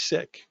really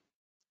sick.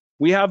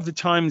 We have the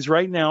times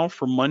right now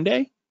for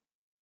Monday,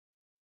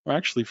 or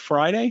actually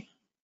Friday,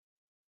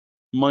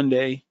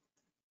 Monday,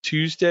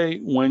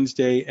 Tuesday,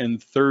 Wednesday,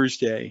 and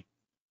Thursday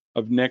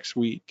of next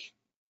week.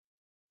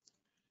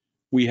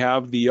 We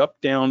have the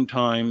up-down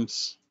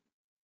times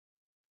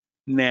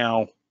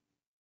now.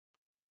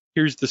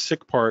 Here's the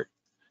sick part.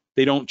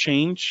 They don't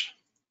change,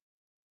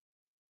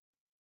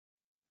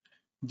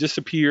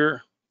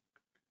 disappear,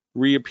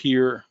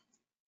 reappear,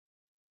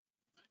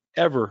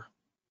 ever.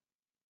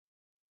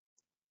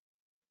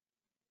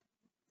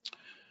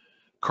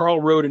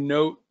 Carl wrote a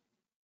note.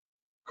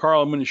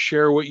 Carl, I'm going to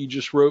share what you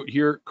just wrote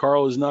here.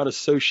 Carl is not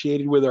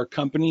associated with our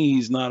company.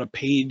 He's not a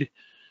paid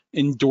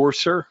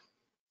endorser.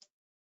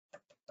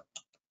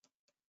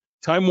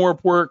 Time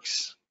Warp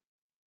works.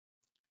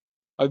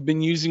 I've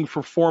been using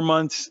for 4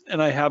 months,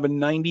 and I have a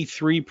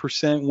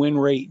 93% win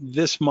rate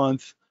this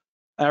month,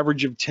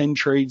 average of 10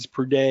 trades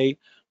per day,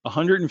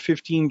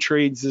 115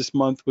 trades this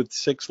month with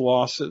 6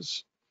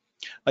 losses.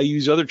 I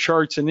use other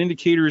charts and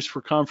indicators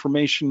for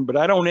confirmation, but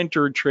I don't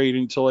enter a trade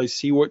until I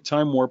see what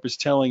Time Warp is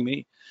telling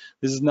me.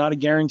 This is not a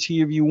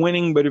guarantee of you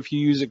winning, but if you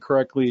use it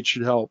correctly, it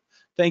should help.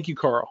 Thank you,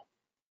 Carl.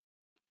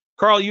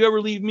 Carl, you ever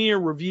leave me a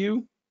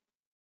review?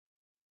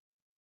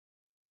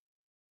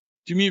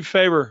 Do me a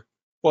favor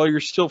while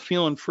you're still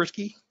feeling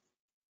frisky.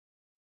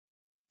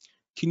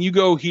 Can you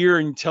go here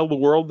and tell the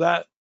world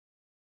that?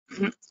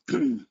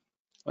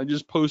 I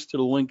just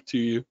posted a link to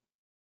you.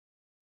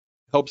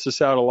 Helps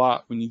us out a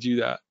lot when you do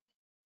that.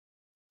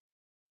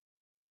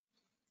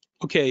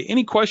 Okay,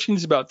 any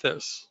questions about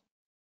this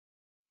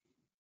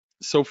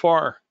so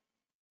far?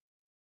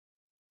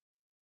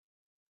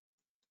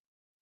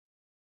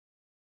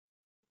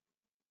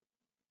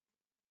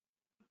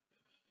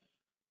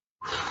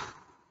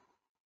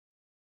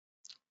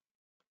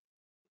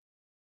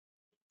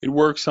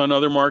 works on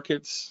other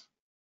markets.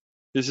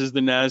 This is the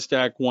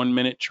NASDAQ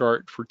 1-minute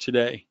chart for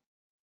today.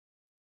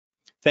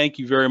 Thank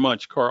you very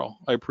much, Carl.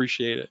 I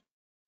appreciate it.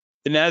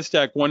 The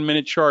NASDAQ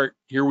 1-minute chart,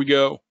 here we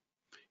go.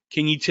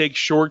 Can you take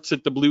shorts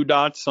at the blue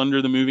dots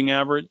under the moving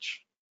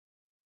average?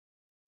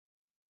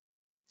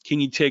 Can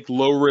you take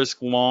low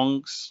risk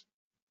longs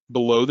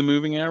below the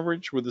moving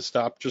average with a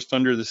stop just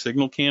under the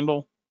signal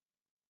candle?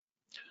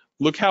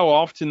 Look how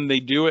often they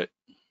do it.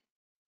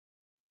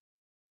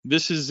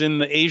 This is in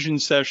the Asian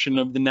session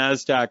of the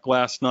NASDAQ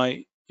last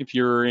night. If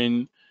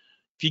you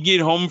get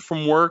home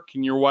from work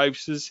and your wife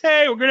says,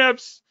 hey, we're going to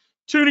have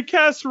tuna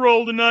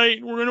casserole tonight,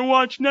 and we're going to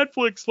watch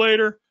Netflix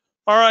later.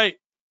 All right.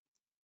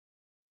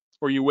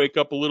 Or you wake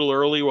up a little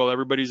early while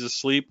everybody's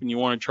asleep and you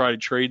want to try to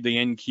trade the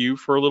NQ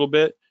for a little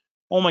bit.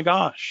 Oh my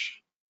gosh.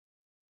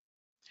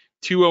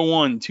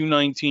 201,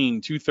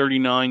 219,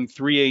 239,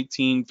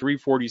 318,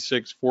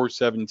 346,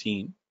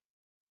 417.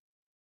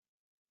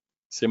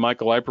 Say,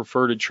 Michael, I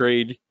prefer to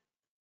trade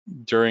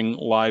during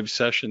live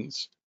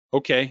sessions.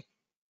 Okay.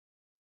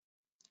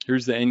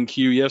 Here's the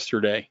NQ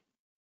yesterday.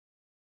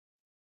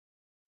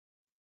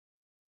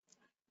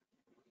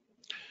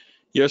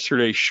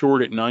 Yesterday,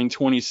 short at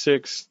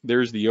 926.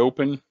 There's the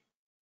open.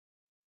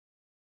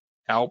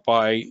 Out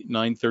by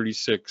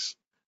 936,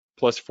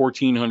 plus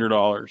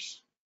 $1,400.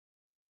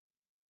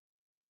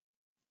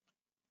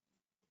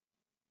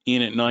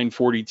 In at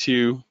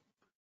 942,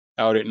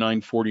 out at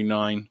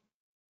 949,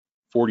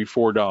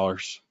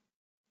 $44.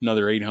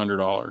 Another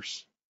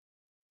 $800.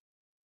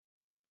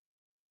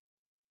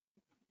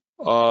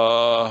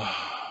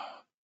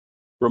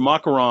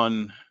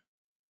 Ramakaran,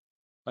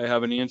 I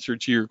have an answer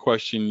to your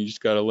question. You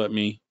just got to let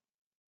me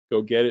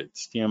go get it.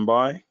 Stand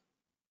by.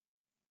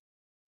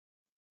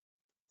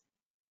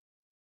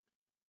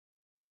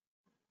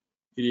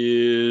 It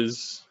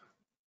is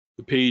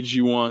the page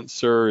you want,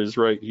 sir, is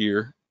right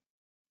here.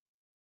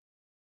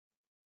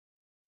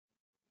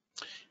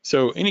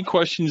 So any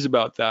questions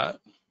about that?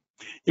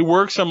 It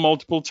works on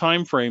multiple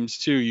time frames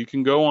too. You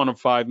can go on a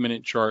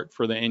 5-minute chart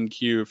for the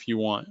NQ if you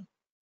want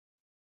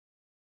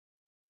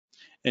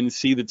and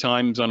see the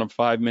times on a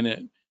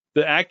 5-minute.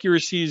 The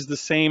accuracy is the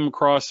same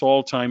across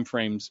all time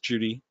frames,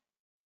 Judy.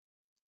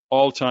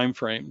 All time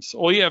frames.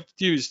 All you have to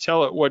do is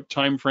tell it what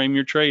time frame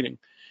you're trading.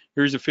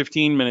 Here's a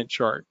 15-minute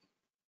chart.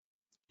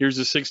 Here's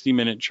a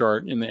 60-minute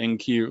chart in the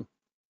NQ.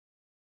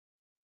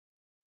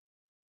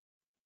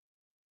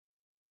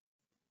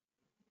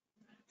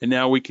 And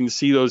now we can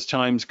see those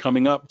times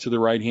coming up to the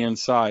right-hand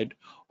side,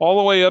 all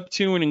the way up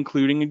to and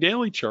including a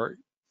daily chart.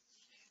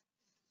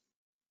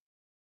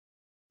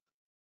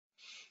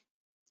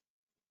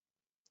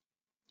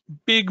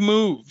 Big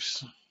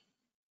moves.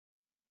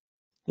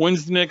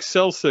 When's the next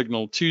sell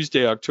signal?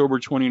 Tuesday, October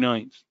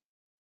 29th.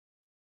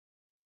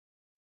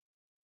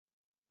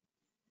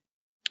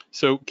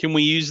 So can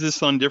we use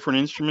this on different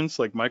instruments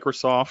like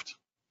Microsoft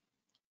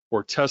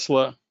or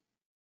Tesla?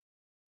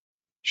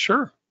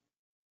 Sure.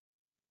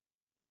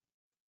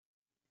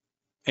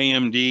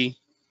 AMD?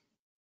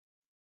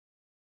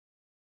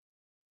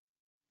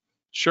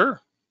 Sure.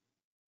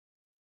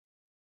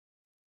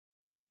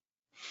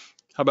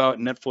 How about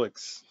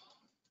Netflix?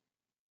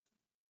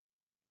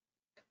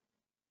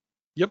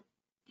 Yep.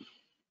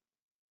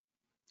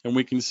 And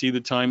we can see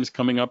the times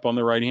coming up on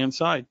the right-hand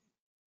side.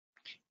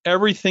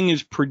 Everything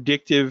is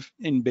predictive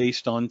and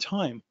based on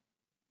time.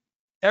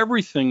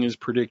 Everything is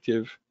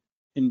predictive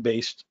and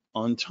based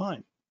on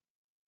time.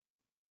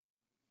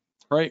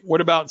 Right?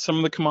 What about some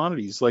of the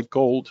commodities like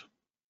gold?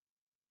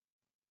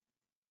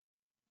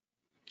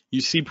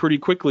 You see pretty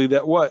quickly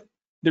that what?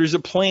 There's a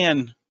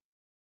plan.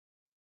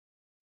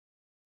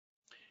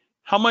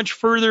 How much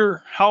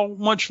further, how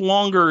much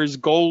longer is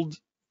gold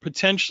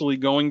potentially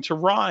going to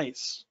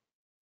rise?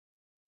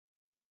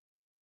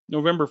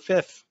 November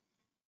 5th.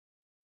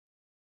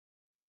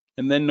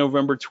 And then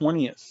November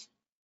 20th.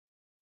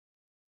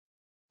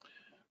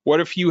 What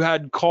if you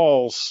had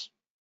calls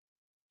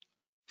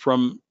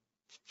from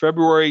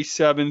February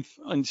 7th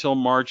until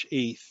March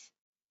 8th,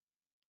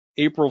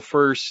 April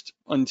 1st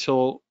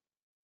until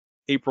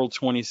April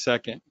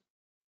 22nd,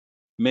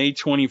 May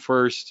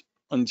 21st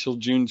until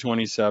June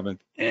 27th?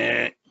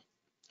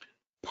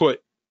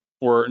 Put,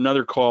 or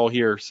another call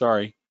here,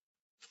 sorry,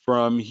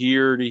 from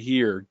here to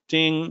here,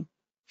 ding,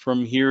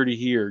 from here to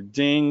here,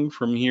 ding,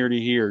 from here to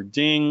here,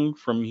 ding,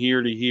 from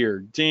here to here,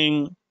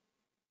 ding.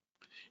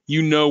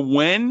 You know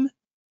when,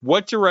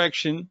 what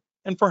direction,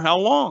 and for how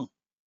long.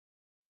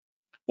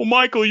 Well,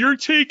 Michael, you're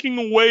taking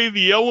away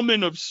the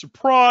element of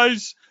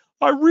surprise.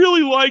 I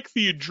really like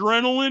the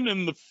adrenaline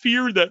and the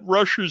fear that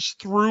rushes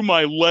through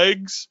my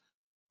legs.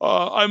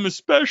 I'm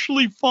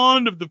especially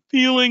fond of the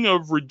feeling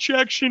of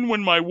rejection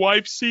when my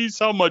wife sees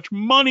how much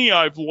money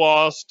I've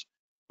lost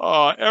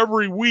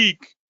every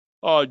week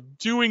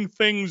doing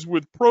things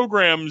with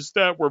programs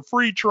that were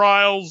free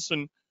trials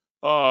and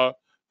had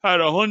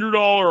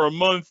 $100 a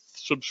month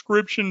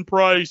subscription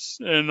price.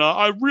 And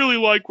I really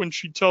like when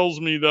she tells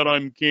me that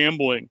I'm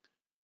gambling.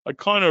 I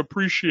kind of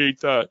appreciate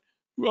that.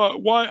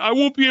 Why I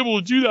won't be able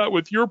to do that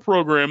with your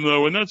program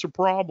though, and that's a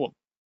problem.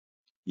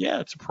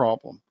 Yeah, it's a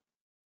problem.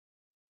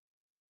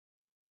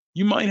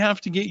 you might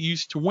have to get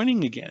used to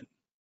winning again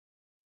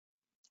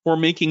or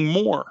making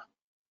more.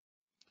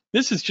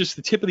 This is just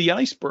the tip of the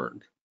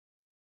iceberg.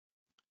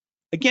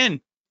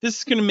 Again, this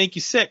is going to make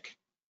you sick.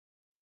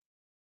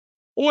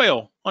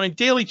 Oil on a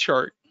daily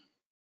chart.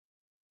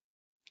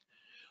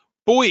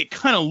 Boy, it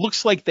kind of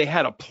looks like they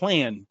had a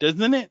plan,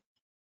 doesn't it?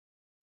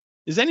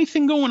 Is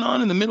anything going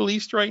on in the Middle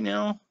East right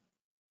now?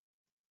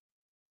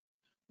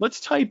 Let's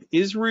type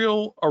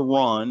Israel,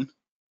 Iran,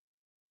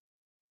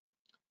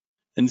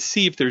 and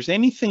see if there's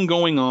anything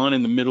going on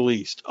in the Middle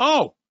East.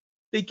 Oh,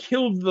 they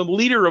killed the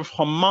leader of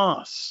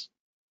Hamas.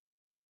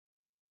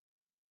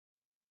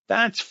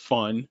 That's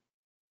fun.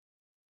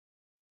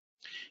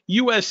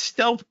 U.S.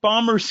 stealth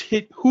bombers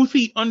hit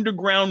Houthi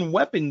underground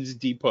weapons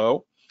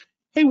depot.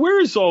 Hey,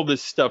 where is all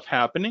this stuff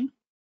happening?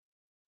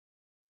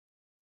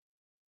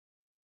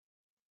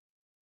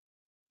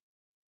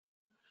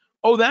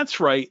 Oh, that's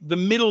right, the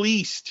Middle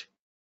East.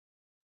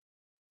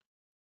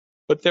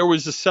 But there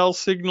was a sell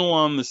signal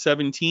on the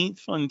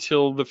 17th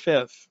until the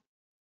 5th.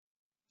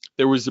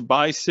 There was a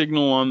buy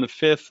signal on the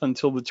 5th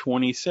until the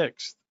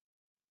 26th.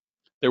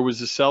 There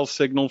was a sell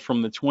signal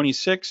from the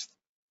 26th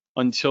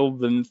until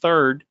the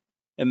 3rd,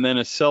 and then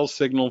a sell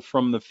signal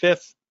from the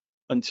 5th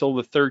until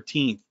the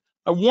 13th.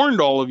 I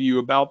warned all of you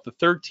about the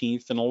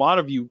 13th, and a lot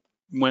of you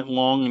went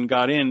long and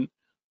got in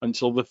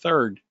until the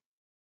 3rd.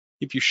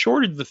 If you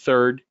shorted the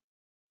 3rd,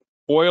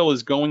 oil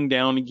is going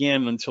down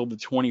again until the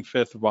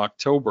 25th of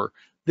October.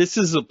 This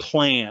is a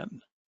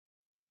plan.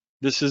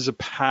 This is a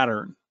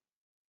pattern.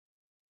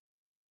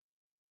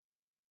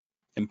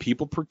 And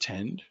people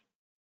pretend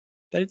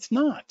that it's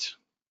not.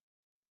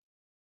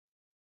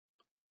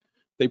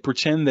 They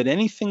pretend that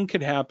anything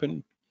could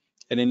happen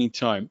at any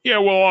time. Yeah,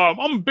 well,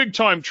 I'm a big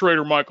time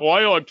trader, Michael.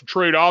 I like to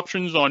trade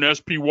options on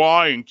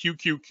SPY and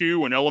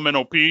QQQ and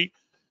LMNOP.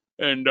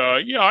 And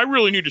yeah, I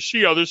really need to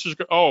see how this is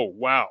going. Oh,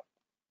 wow.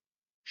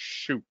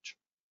 Shoot.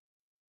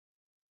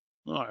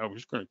 I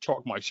was going to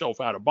talk myself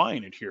out of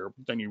buying it here,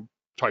 but then you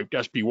typed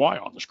SPY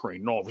on the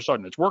screen, and all of a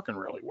sudden it's working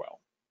really well.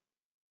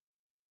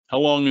 How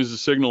long is the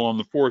signal on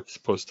the 4th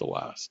supposed to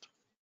last?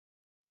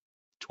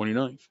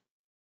 29th.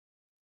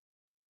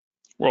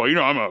 Well, you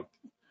know, I'm a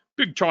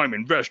big time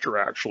investor,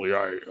 actually.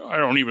 I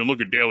don't even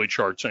look at daily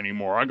charts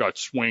anymore. I got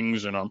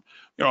swings, and I'm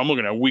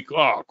looking at weekly.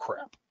 Oh,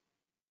 crap.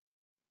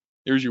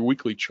 There's your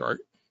weekly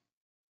chart.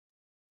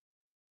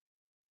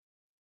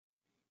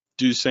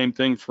 Do the same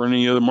thing for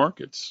any other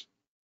markets.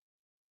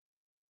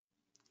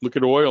 Look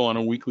at oil on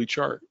a weekly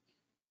chart.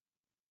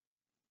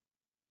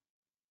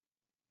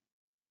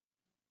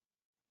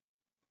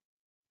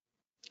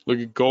 Look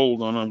at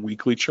gold on a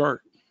weekly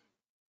chart.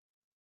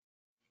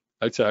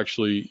 That's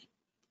actually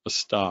a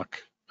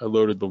stock. I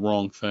loaded the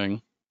wrong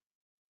thing.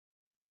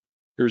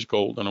 Here's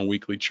gold on a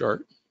weekly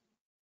chart.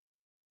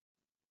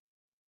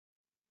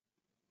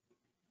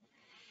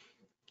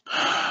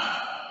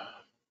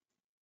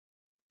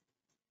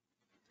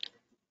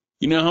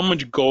 You know how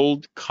much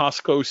gold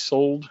Costco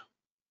sold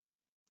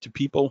to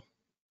people?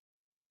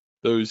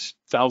 Those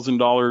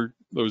 $1,000,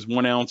 those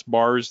 1 ounce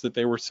bars that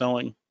they were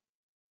selling.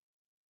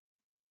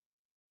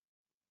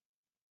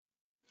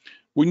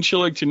 Wouldn't you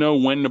like to know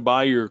when to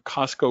buy your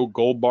Costco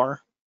gold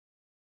bar?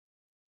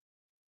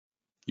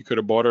 You could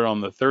have bought it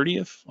on the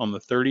 30th, on the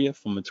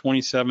 30th, on the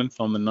 27th,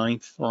 on the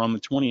 9th, or on the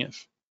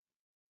 20th.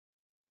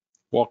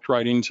 Walked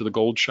right into the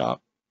gold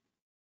shop.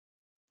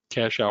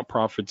 Cash out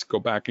profits, go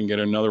back and get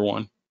another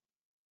one.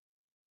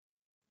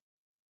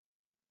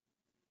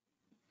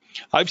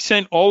 I've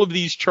sent all of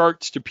these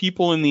charts to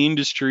people in the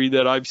industry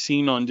that I've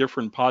seen on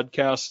different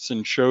podcasts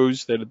and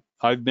shows that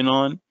I've been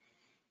on.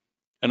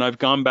 And I've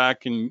gone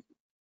back and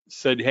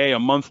said, hey, a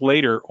month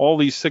later, all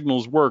these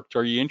signals worked.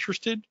 Are you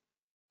interested?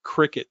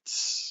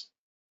 Crickets.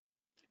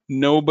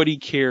 Nobody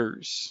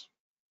cares.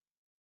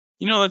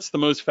 You know, that's the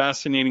most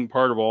fascinating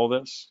part of all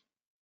this.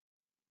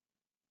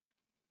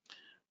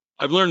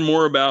 I've learned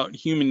more about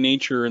human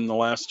nature in the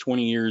last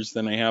 20 years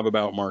than I have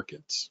about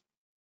markets.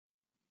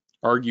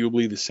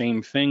 Arguably the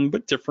same thing,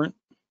 but different.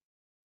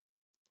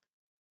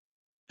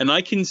 And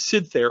I can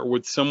sit there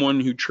with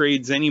someone who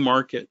trades any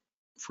market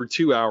for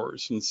 2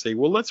 hours and say,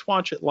 well, let's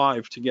watch it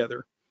live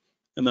together.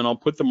 And then I'll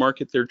put the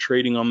market they're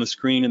trading on the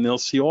screen, and they'll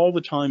see all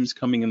the times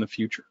coming in the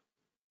future.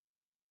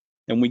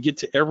 And we get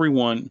to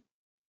everyone,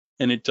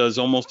 and it does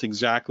almost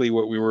exactly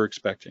what we were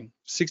expecting,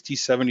 60,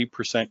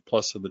 70%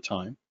 plus of the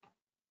time.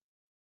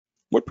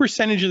 What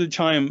percentage of the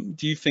time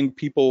do you think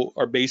people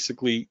are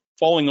basically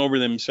falling over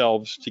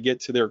themselves to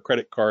get to their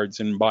credit cards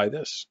and buy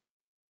this?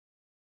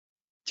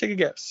 Take a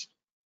guess.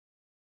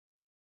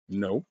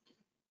 No.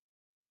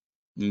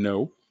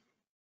 No.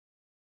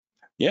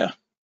 Yeah.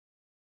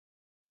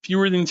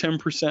 Fewer than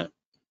 10%.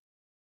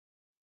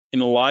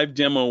 In a live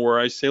demo where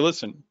I say,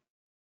 listen,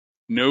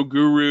 no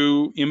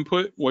guru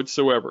input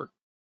whatsoever.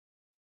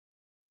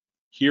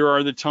 Here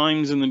are the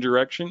times and the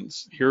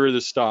directions. Here are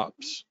the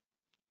stops.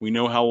 We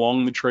know how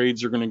long the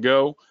trades are going to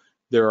go.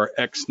 There are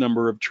X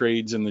number of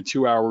trades in the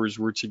 2 hours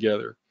we're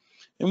together.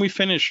 And we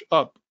finish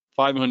up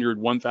 $500,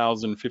 $1,000,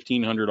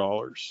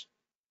 $1,500.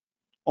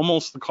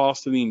 Almost the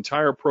cost of the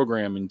entire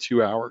program in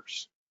 2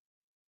 hours.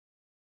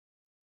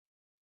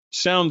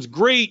 Sounds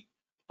great.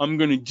 I'm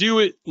going to do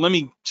it. Let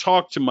me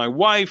talk to my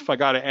wife. I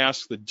got to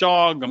ask the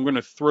dog. I'm going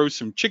to throw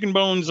some chicken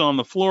bones on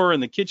the floor in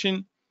the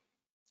kitchen.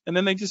 And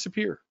then they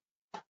disappear.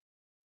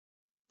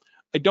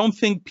 I don't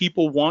think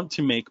people want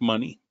to make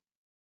money.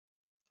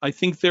 I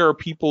think there are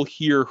people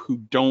here who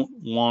don't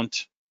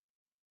want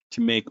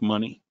to make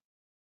money.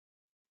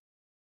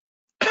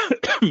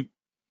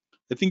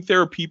 I think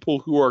there are people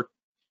who are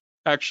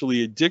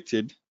actually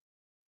addicted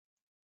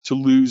to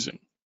losing.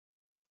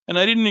 And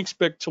I didn't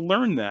expect to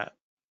learn that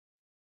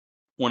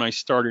when I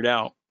started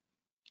out.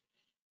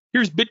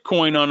 Here's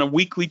Bitcoin on a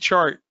weekly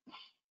chart.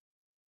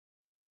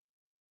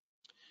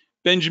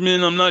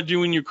 Benjamin, I'm not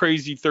doing your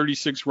crazy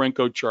 36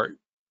 Renko chart.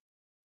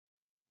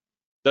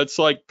 That's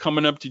like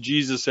coming up to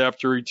Jesus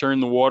after he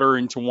turned the water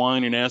into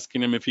wine and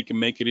asking him if he can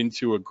make it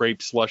into a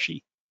grape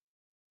slushy.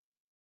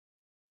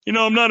 You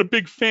know, I'm not a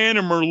big fan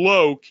of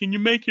Merlot. Can you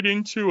make it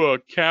into a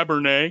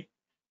Cabernet?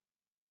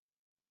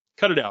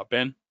 Cut it out,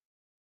 Ben.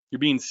 You're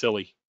being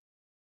silly.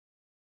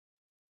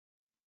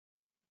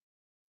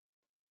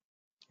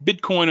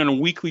 Bitcoin on a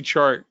weekly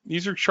chart.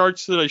 These are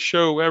charts that I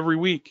show every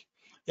week.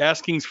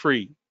 Asking's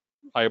free.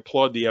 I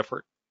applaud the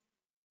effort.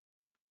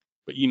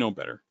 But you know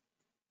better.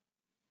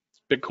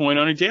 Bitcoin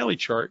on a daily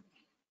chart.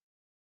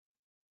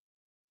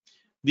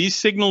 These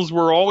signals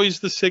were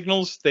always the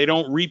signals. They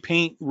don't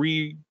repaint,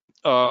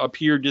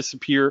 appear,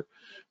 disappear.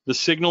 The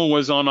signal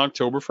was on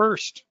October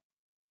 1st.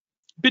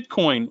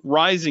 Bitcoin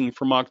rising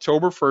from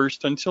October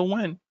 1st until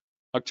when?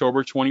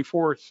 October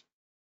 24th.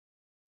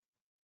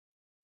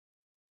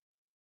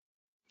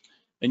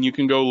 And you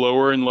can go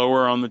lower and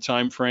lower on the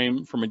time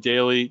frame from a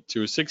daily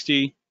to a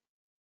 60,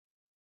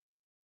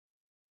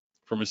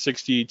 from a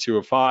 60 to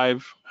a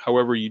 5,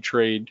 however you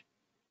trade.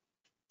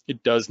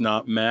 It does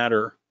not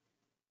matter.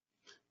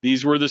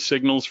 These were the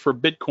signals for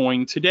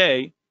Bitcoin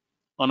today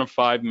on a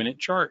 5-minute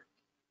chart.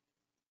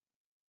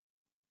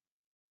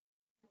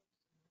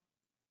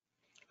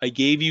 I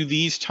gave you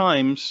these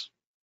times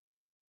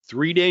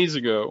 3 days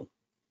ago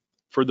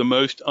for the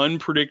most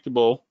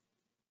unpredictable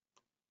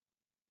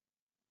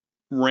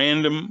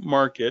random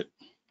market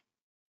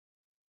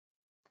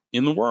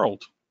in the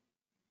world.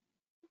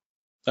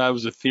 That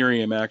was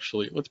Ethereum,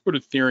 actually. Let's put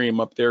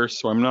Ethereum up there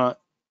so I'm not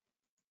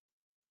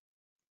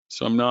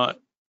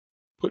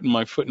putting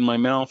my foot in my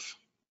mouth.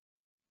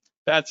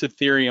 That's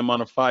Ethereum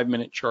on a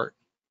 5-minute chart.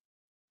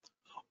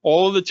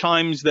 All of the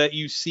times that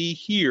you see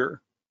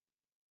here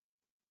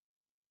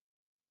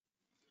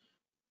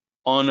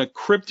on a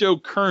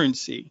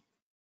cryptocurrency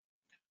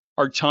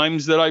are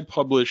times that I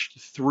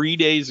published 3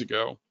 days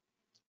ago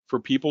for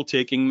people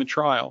taking the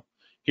trial.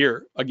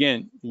 Here,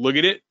 again, look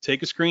at it,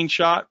 take a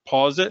screenshot,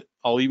 pause it.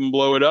 I'll even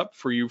blow it up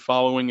for you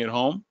following at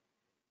home.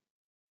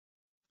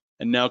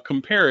 And now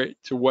compare it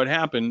to what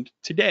happened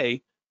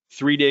today,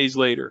 3 days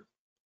later.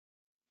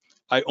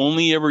 I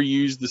only ever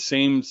use the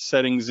same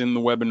settings in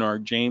the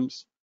webinar,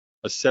 James.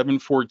 A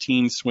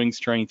 714 swing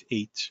strength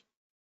 8.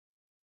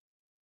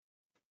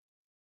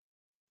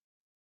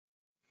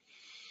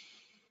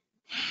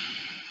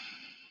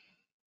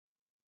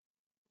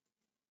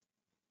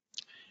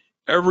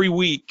 Every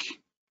week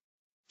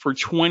for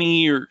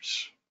 20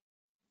 years,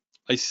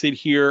 I sit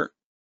here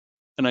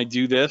and I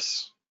do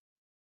this.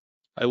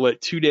 I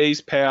let 2 days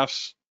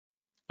pass.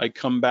 I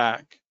come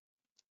back.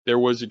 There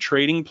was a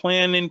trading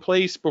plan in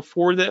place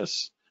before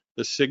this.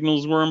 The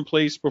signals were in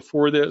place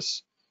before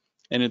this.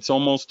 And it's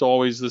almost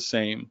always the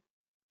same.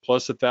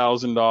 Plus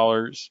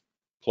 $1,000,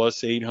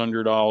 plus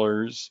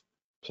 $800,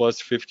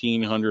 plus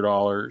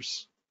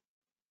 $1,500.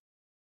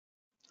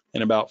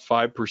 And about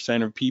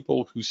 5% of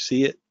people who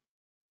see it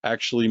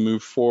actually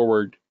move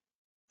forward.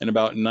 And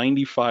about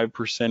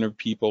 95% of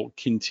people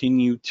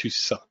continue to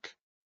suck.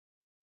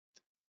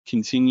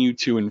 Continue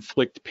to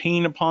inflict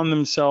pain upon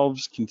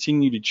themselves,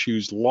 continue to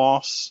choose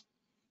loss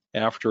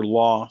after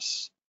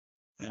loss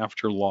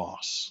after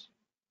loss.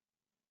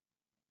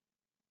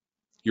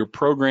 Your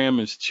program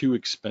is too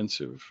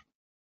expensive.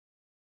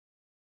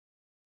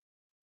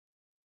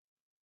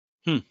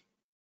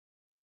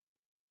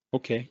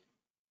 Okay.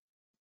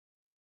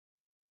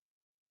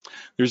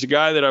 There's a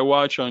guy that I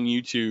watch on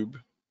YouTube.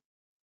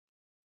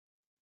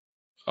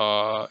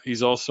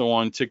 He's also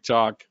on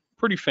TikTok.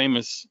 Pretty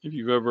famous if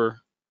you've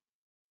ever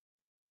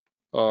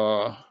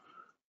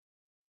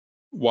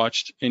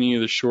watched any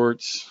of the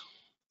shorts.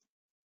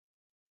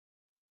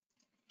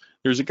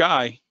 There's a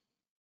guy.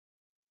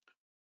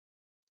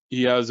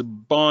 He has a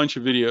bunch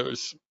of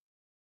videos.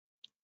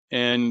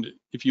 And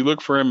if you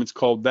look for him, it's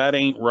called That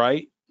Ain't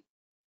Right.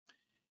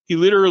 He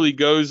literally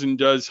goes and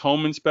does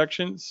home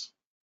inspections.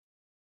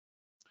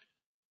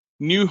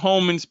 New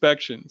home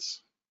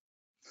inspections.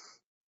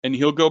 And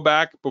he'll go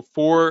back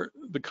before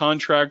the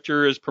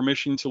contractor has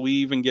permission to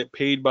leave and get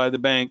paid by the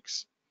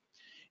banks.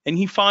 And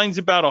he finds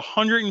about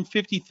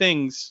 150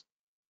 things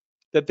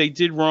that they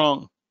did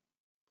wrong.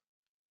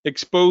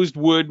 Exposed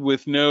wood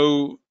with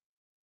no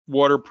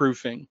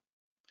waterproofing.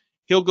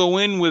 He'll go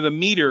in with a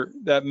meter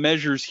that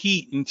measures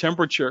heat and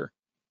temperature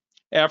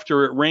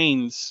after it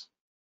rains.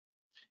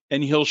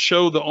 And he'll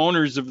show the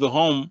owners of the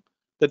home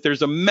that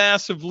there's a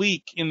massive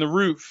leak in the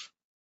roof,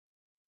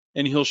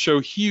 and he'll show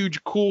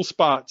huge cool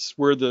spots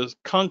where the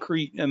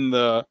concrete and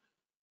the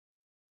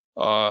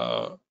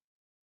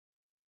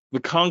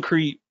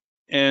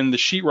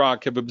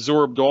sheetrock have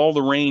absorbed all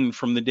the rain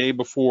from the day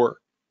before.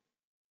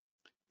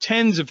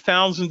 Tens of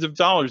thousands of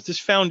dollars. This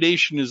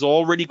foundation is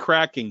already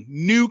cracking.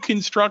 New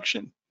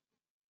construction.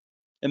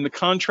 And the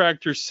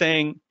contractor's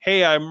saying,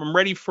 hey, I'm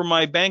ready for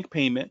my bank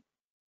payment.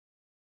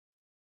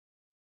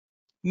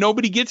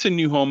 Nobody gets a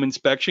new home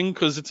inspection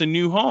because it's a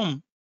new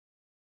home.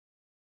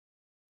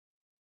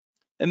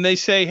 And they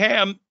say, hey,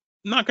 I'm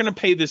not going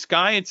to pay this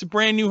guy. It's a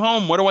brand new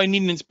home. What do I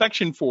need an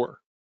inspection for?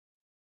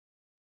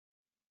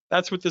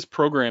 That's what this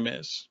program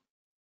is.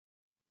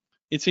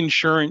 It's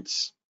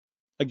insurance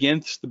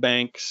against the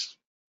banks.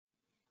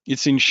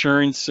 It's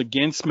insurance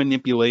against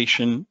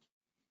manipulation.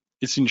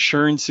 It's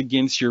insurance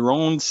against your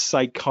own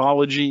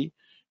psychology,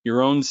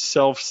 your own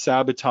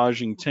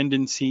self-sabotaging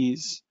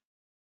tendencies.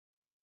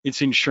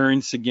 It's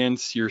insurance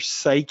against your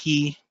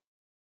psyche,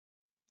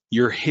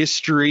 your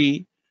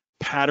history,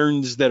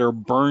 patterns that are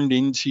burned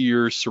into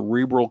your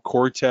cerebral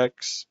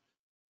cortex,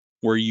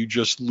 where you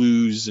just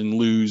lose and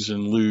lose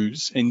and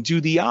lose and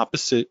do the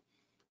opposite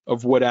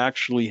of what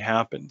actually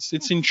happens.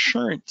 It's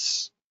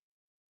insurance.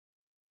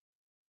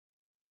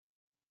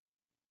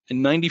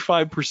 And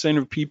 95%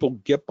 of people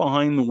get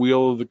behind the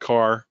wheel of the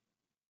car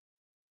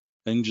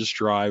and just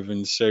drive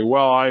and say,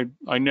 well,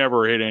 I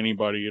never hit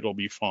anybody, it'll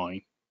be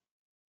fine.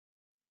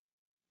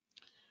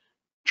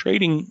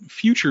 Trading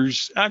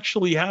futures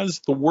actually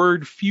has the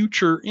word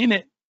future in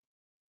it.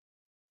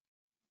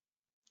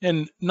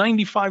 And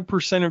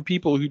 95% of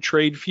people who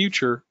trade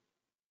futures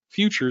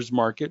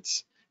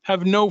markets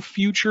have no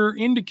future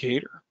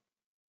indicator.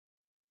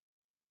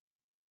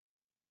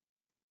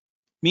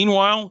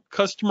 Meanwhile,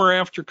 customer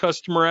after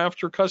customer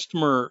after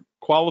customer,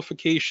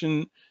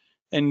 qualification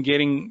and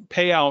getting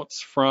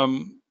payouts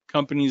from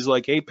companies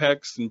like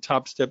Apex and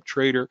Top Step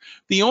Trader.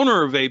 The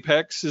owner of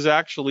Apex is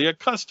actually a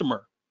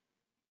customer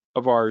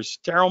of ours,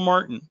 Daryl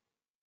Martin,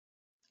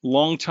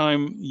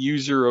 longtime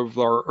user of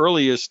our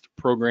earliest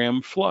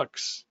program,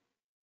 Flux.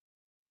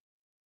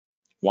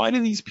 Why do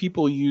these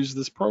people use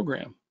this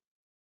program?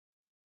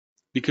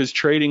 Because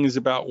trading is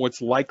about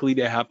what's likely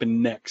to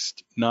happen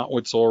next, not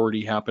what's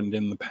already happened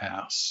in the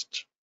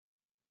past.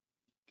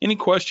 Any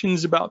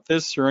questions about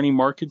this or any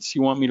markets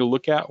you want me to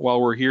look at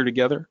while we're here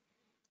together?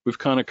 We've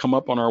kind of come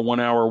up on our 1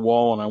 hour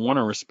wall and I want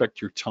to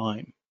respect your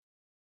time.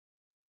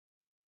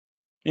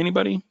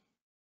 Anybody?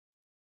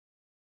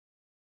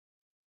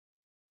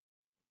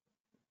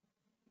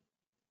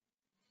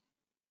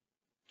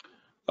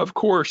 Of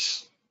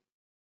course,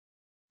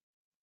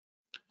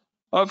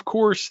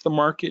 the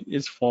market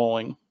is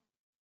falling.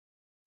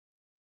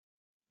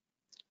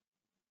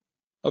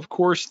 Of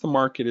course, the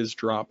market is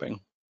dropping.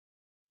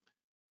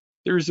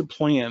 There's a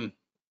plan.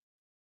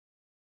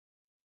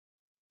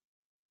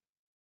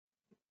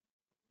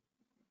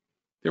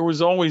 There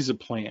was always a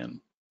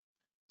plan.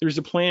 There's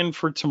a plan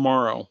for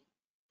tomorrow.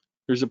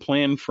 There's a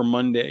plan for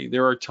Monday.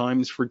 There are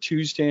times for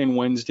Tuesday and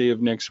Wednesday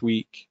of next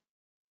week.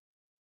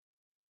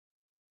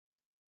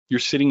 You're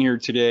sitting here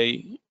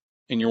today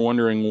and you're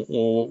wondering,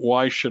 well,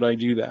 why should I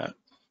do that?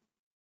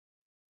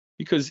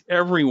 Because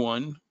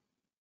everyone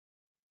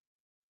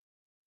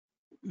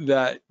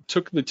that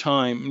took the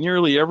time,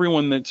 nearly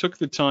everyone that took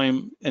the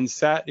time and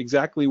sat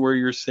exactly where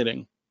you're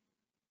sitting,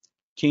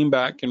 came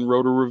back and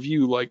wrote a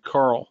review like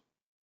Carl.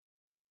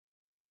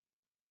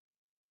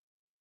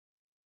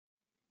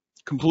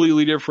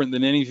 Completely different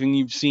than anything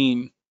you've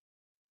seen.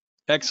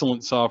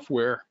 Excellent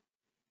software.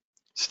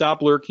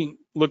 Stop looking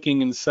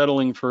and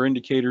settling for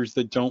indicators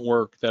that don't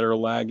work, that are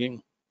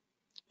lagging.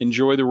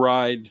 Enjoy the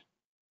ride.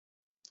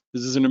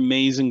 This is an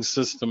amazing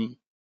system.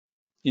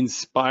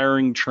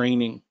 Inspiring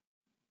training.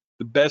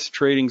 The best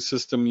trading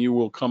system you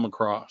will come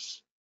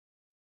across.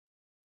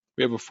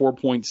 We have a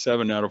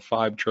 4.7 out of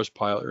 5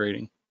 Trustpilot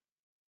rating.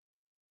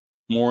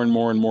 More and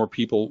more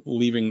people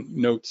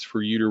leaving notes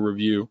for you to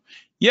review.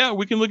 Yeah,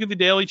 we can look at the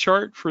daily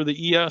chart for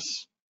the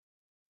ES.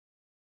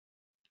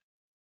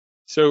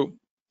 So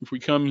if we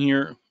come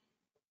here,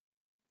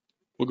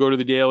 we'll go to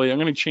the daily. I'm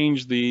going to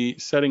change the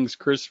settings,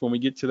 Chris, when we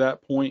get to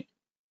that point.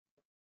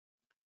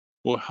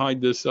 We'll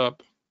hide this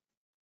up.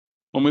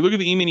 When we look at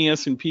the E-mini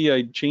S&P,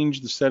 I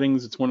changed the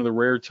settings. It's one of the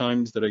rare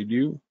times that I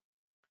do.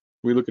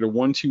 We look at a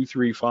 1, 2,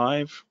 3,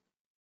 5.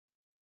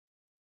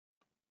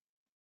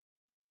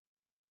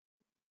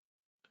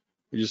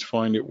 I just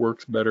find it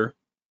works better.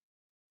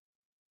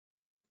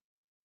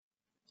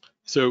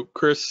 So,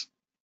 Chris,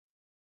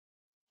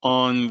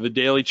 on the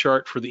daily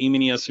chart for the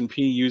E-mini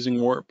S&P using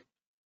Warp,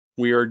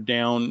 we are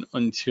down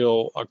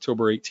until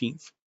October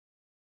 18th.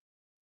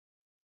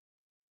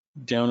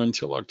 Down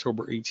until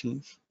October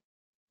 18th.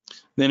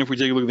 Then if we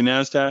take a look at the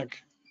NASDAQ,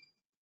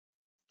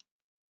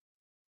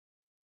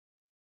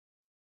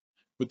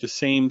 with the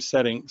same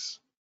settings,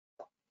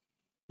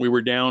 we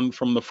were down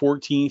from the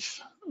 14th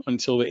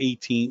until the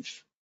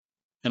 18th.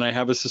 And I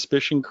have a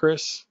suspicion,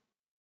 Chris,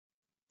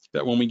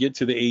 that when we get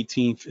to the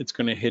 18th, it's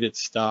going to hit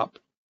its stop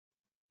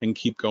and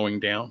keep going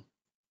down.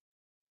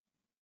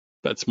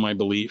 That's my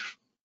belief.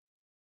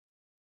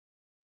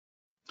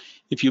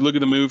 If you look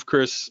at the move,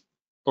 Chris,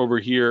 over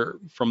here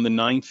from the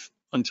 9th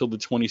until the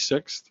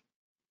 26th,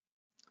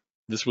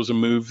 this was a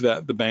move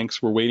that the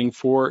banks were waiting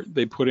for.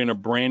 They put in a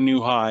brand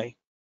new high.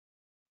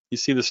 You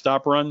see the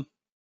stop run?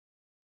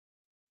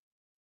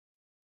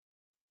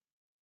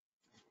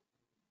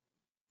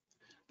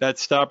 That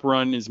stop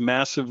run is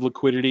massive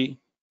liquidity.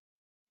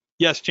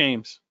 Yes,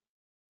 James.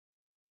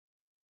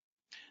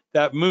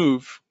 That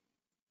move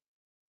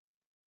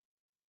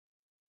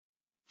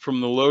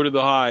from the low to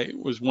the high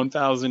was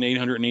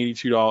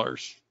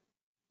 $1,882.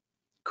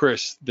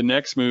 Chris, the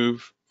next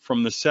move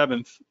from the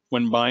 7th,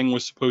 when buying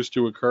was supposed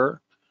to occur,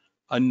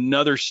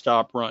 another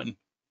stop run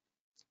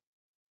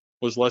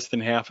was less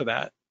than half of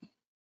that.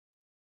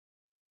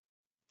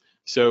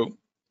 So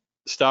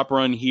stop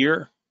run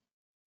here,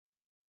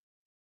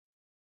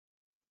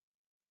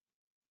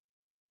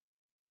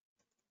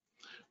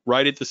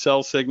 right at the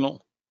sell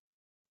signal.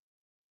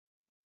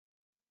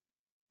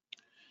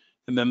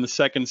 And then the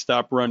second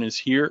stop run is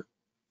here.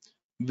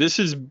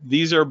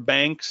 These are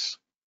banks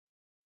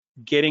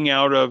getting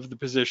out of the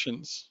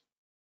positions.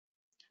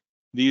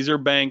 These are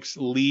banks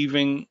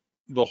leaving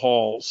the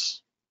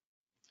halls.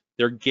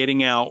 They're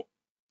getting out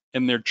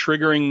and they're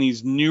triggering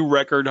these new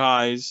record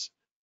highs,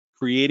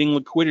 creating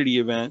liquidity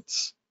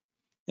events,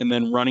 and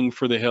then running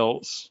for the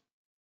hills.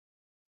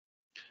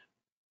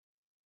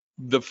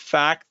 The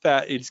fact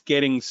that it's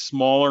getting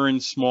smaller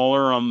and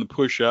smaller on the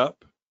push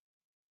up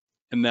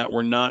and that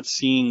we're not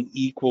seeing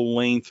equal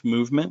length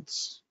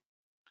movements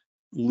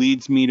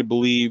leads me to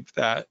believe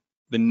that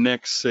the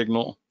next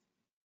signal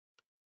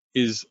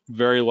is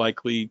very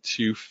likely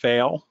to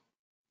fail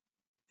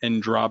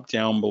and drop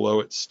down below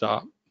its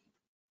stop.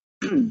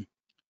 The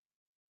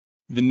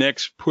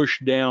next push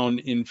down,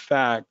 in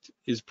fact,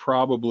 is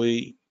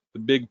probably the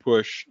big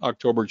push,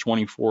 October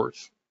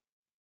 24th,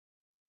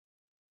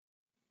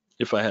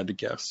 if I had to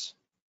guess.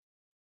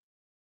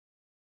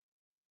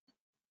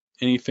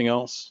 Anything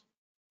else?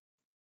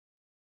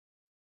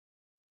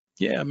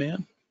 Yeah,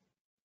 man.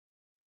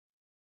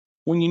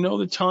 When you know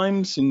the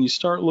times and you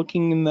start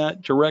looking in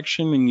that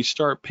direction and you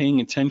start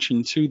paying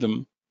attention to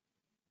them,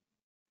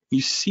 you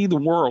see the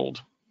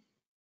world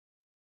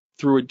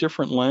through a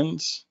different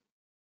lens.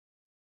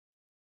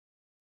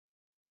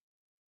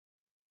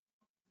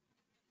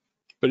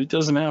 But it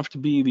doesn't have to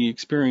be the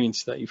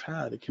experience that you've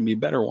had. It can be a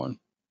better one.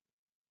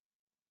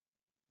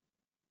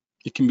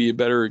 It can be a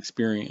better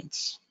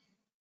experience.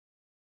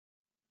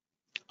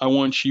 I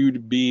want you to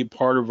be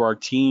part of our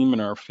team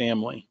and our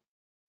family.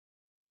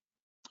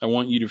 I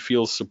want you to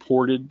feel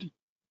supported.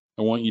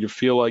 I want you to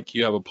feel like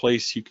you have a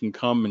place you can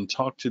come and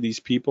talk to these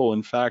people.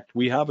 In fact,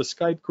 we have a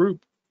Skype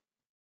group.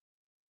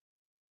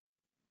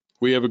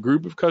 We have a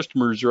group of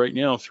customers right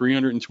now,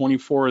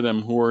 324 of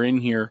them, who are in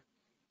here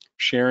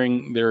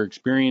sharing their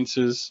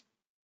experiences,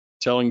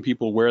 telling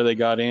people where they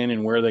got in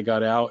and where they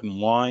got out and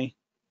why,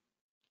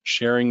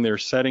 sharing their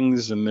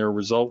settings and their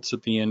results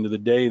at the end of the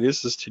day.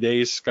 This is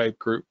today's Skype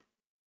group.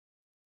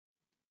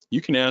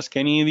 You can ask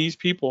any of these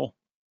people.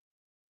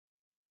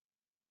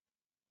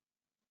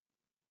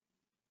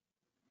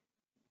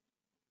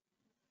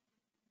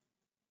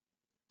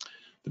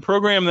 The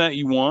program that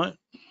you want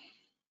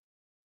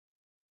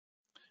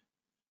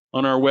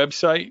on our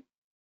website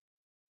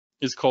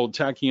is called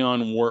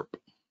Tachyon Warp.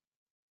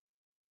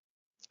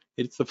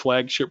 It's the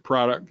flagship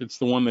product. It's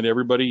the one that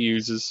everybody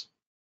uses.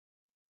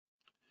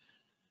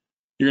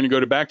 You're going to go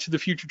to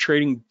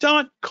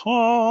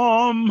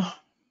backtothefuturetrading.com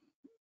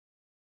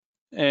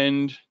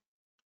and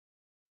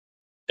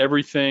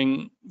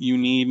everything you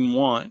need and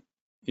want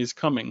is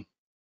coming.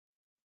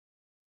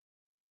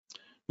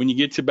 When you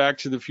get to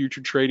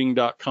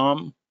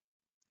backtothefuturetrading.com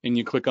and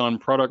you click on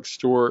product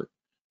store,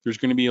 there's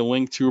going to be a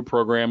link to a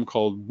program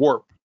called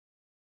Warp.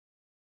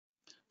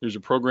 There's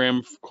a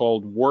program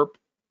called Warp,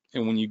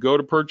 and when you go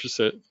to purchase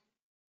it,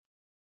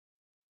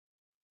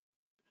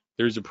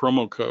 there's a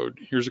promo code.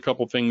 Here's a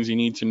couple things you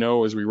need to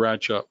know as we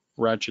ratchet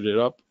it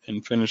up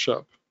and finish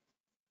up.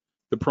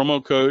 The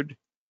promo code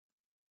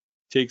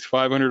takes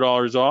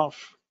 $500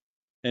 off,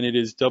 and it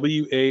is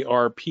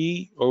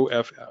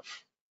WARPOFF.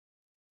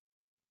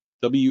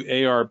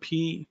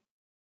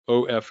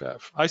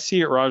 WARPOFF. I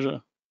see it,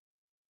 Raja.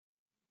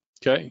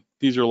 Okay,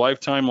 these are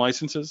lifetime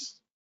licenses.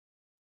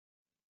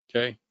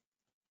 Okay,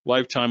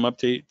 lifetime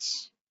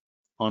updates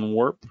on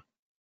Warp.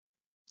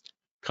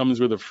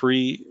 Comes with a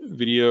free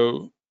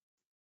video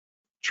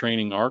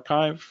training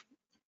archive,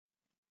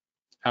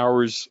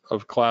 hours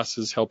of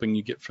classes helping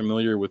you get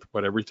familiar with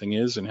what everything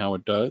is and how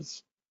it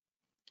does.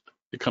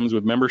 It comes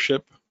with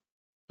membership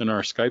in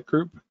our Skype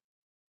group.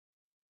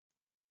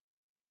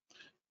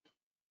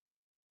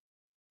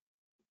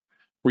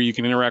 Where you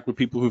can interact with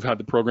people who've had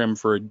the program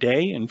for a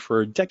day and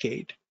for a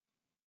decade.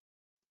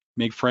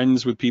 Make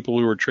friends with people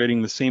who are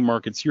trading the same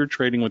markets you're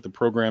trading with the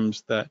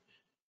programs that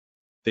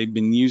they've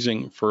been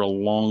using for a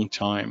long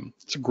time.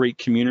 It's a great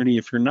community.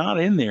 If you're not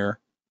in there,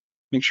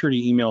 make sure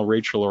to email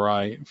Rachel or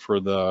I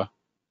for the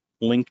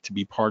link to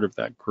be part of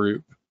that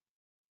group.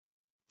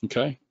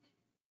 Okay?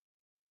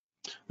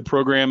 The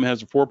program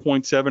has a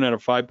 4.7 out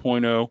of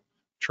 5.0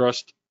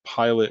 trust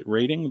pilot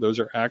rating. Those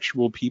are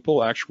actual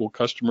people, actual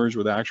customers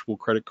with actual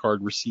credit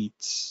card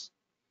receipts.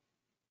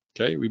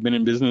 Okay, we've been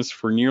in business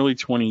for nearly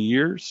 20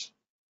 years,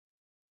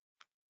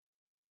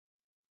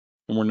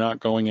 and we're not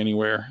going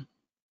anywhere.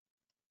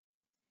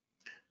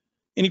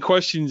 Any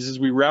questions as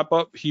we wrap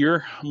up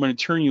here? I'm going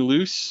to turn you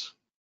loose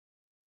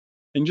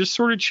and just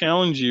sort of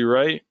challenge you,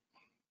 right?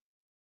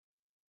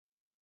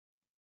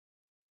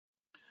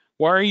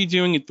 Why are you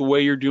doing it the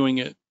way you're doing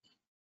it?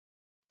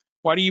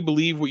 Why do you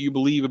believe what you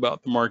believe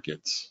about the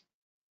markets?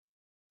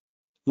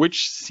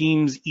 Which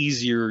seems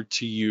easier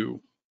to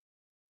you?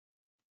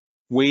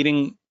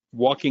 Waiting,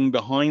 walking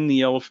behind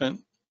the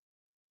elephant,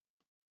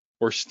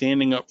 or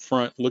standing up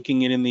front,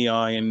 looking it in the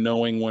eye and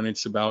knowing when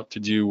it's about to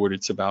do what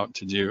it's about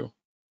to do?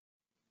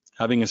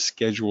 Having a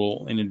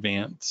schedule in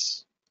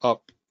advance,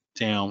 up,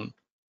 down,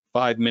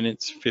 5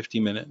 minutes, 50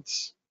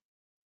 minutes.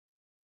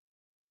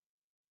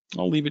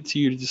 I'll leave it to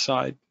you to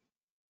decide.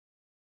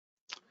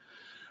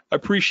 I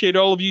appreciate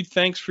all of you.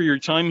 Thanks for your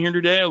time here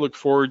today. I look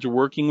forward to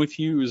working with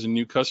you as a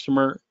new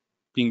customer,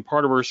 being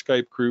part of our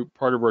Skype group,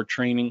 part of our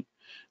training.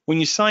 When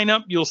you sign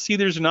up, you'll see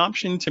there's an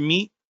option to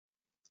meet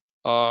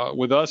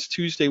with us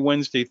Tuesday,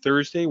 Wednesday,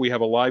 Thursday. We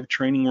have a live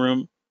training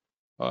room.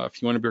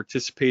 If you want to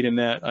participate in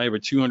that, I have a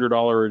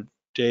 $200 a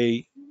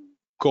day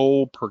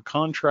goal per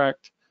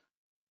contract.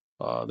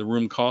 The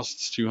room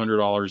costs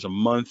 $200 a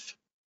month.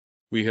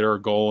 We hit our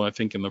goal, I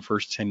think, in the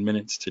first 10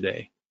 minutes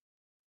today.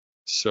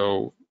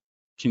 So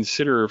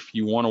consider if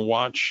you want to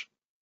watch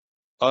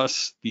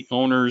us, the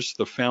owners,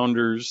 the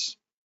founders,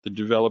 the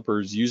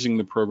developers using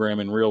the program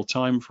in real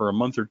time for a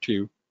month or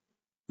two,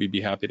 we'd be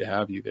happy to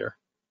have you there.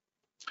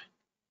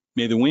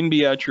 May the wind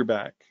be at your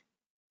back.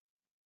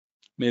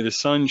 May the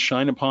sun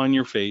shine upon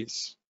your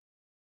face.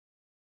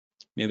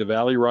 May the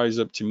valley rise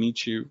up to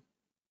meet you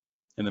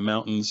and the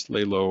mountains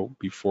lay low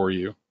before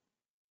you.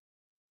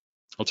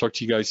 I'll talk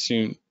to you guys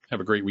soon. Have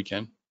a great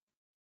weekend.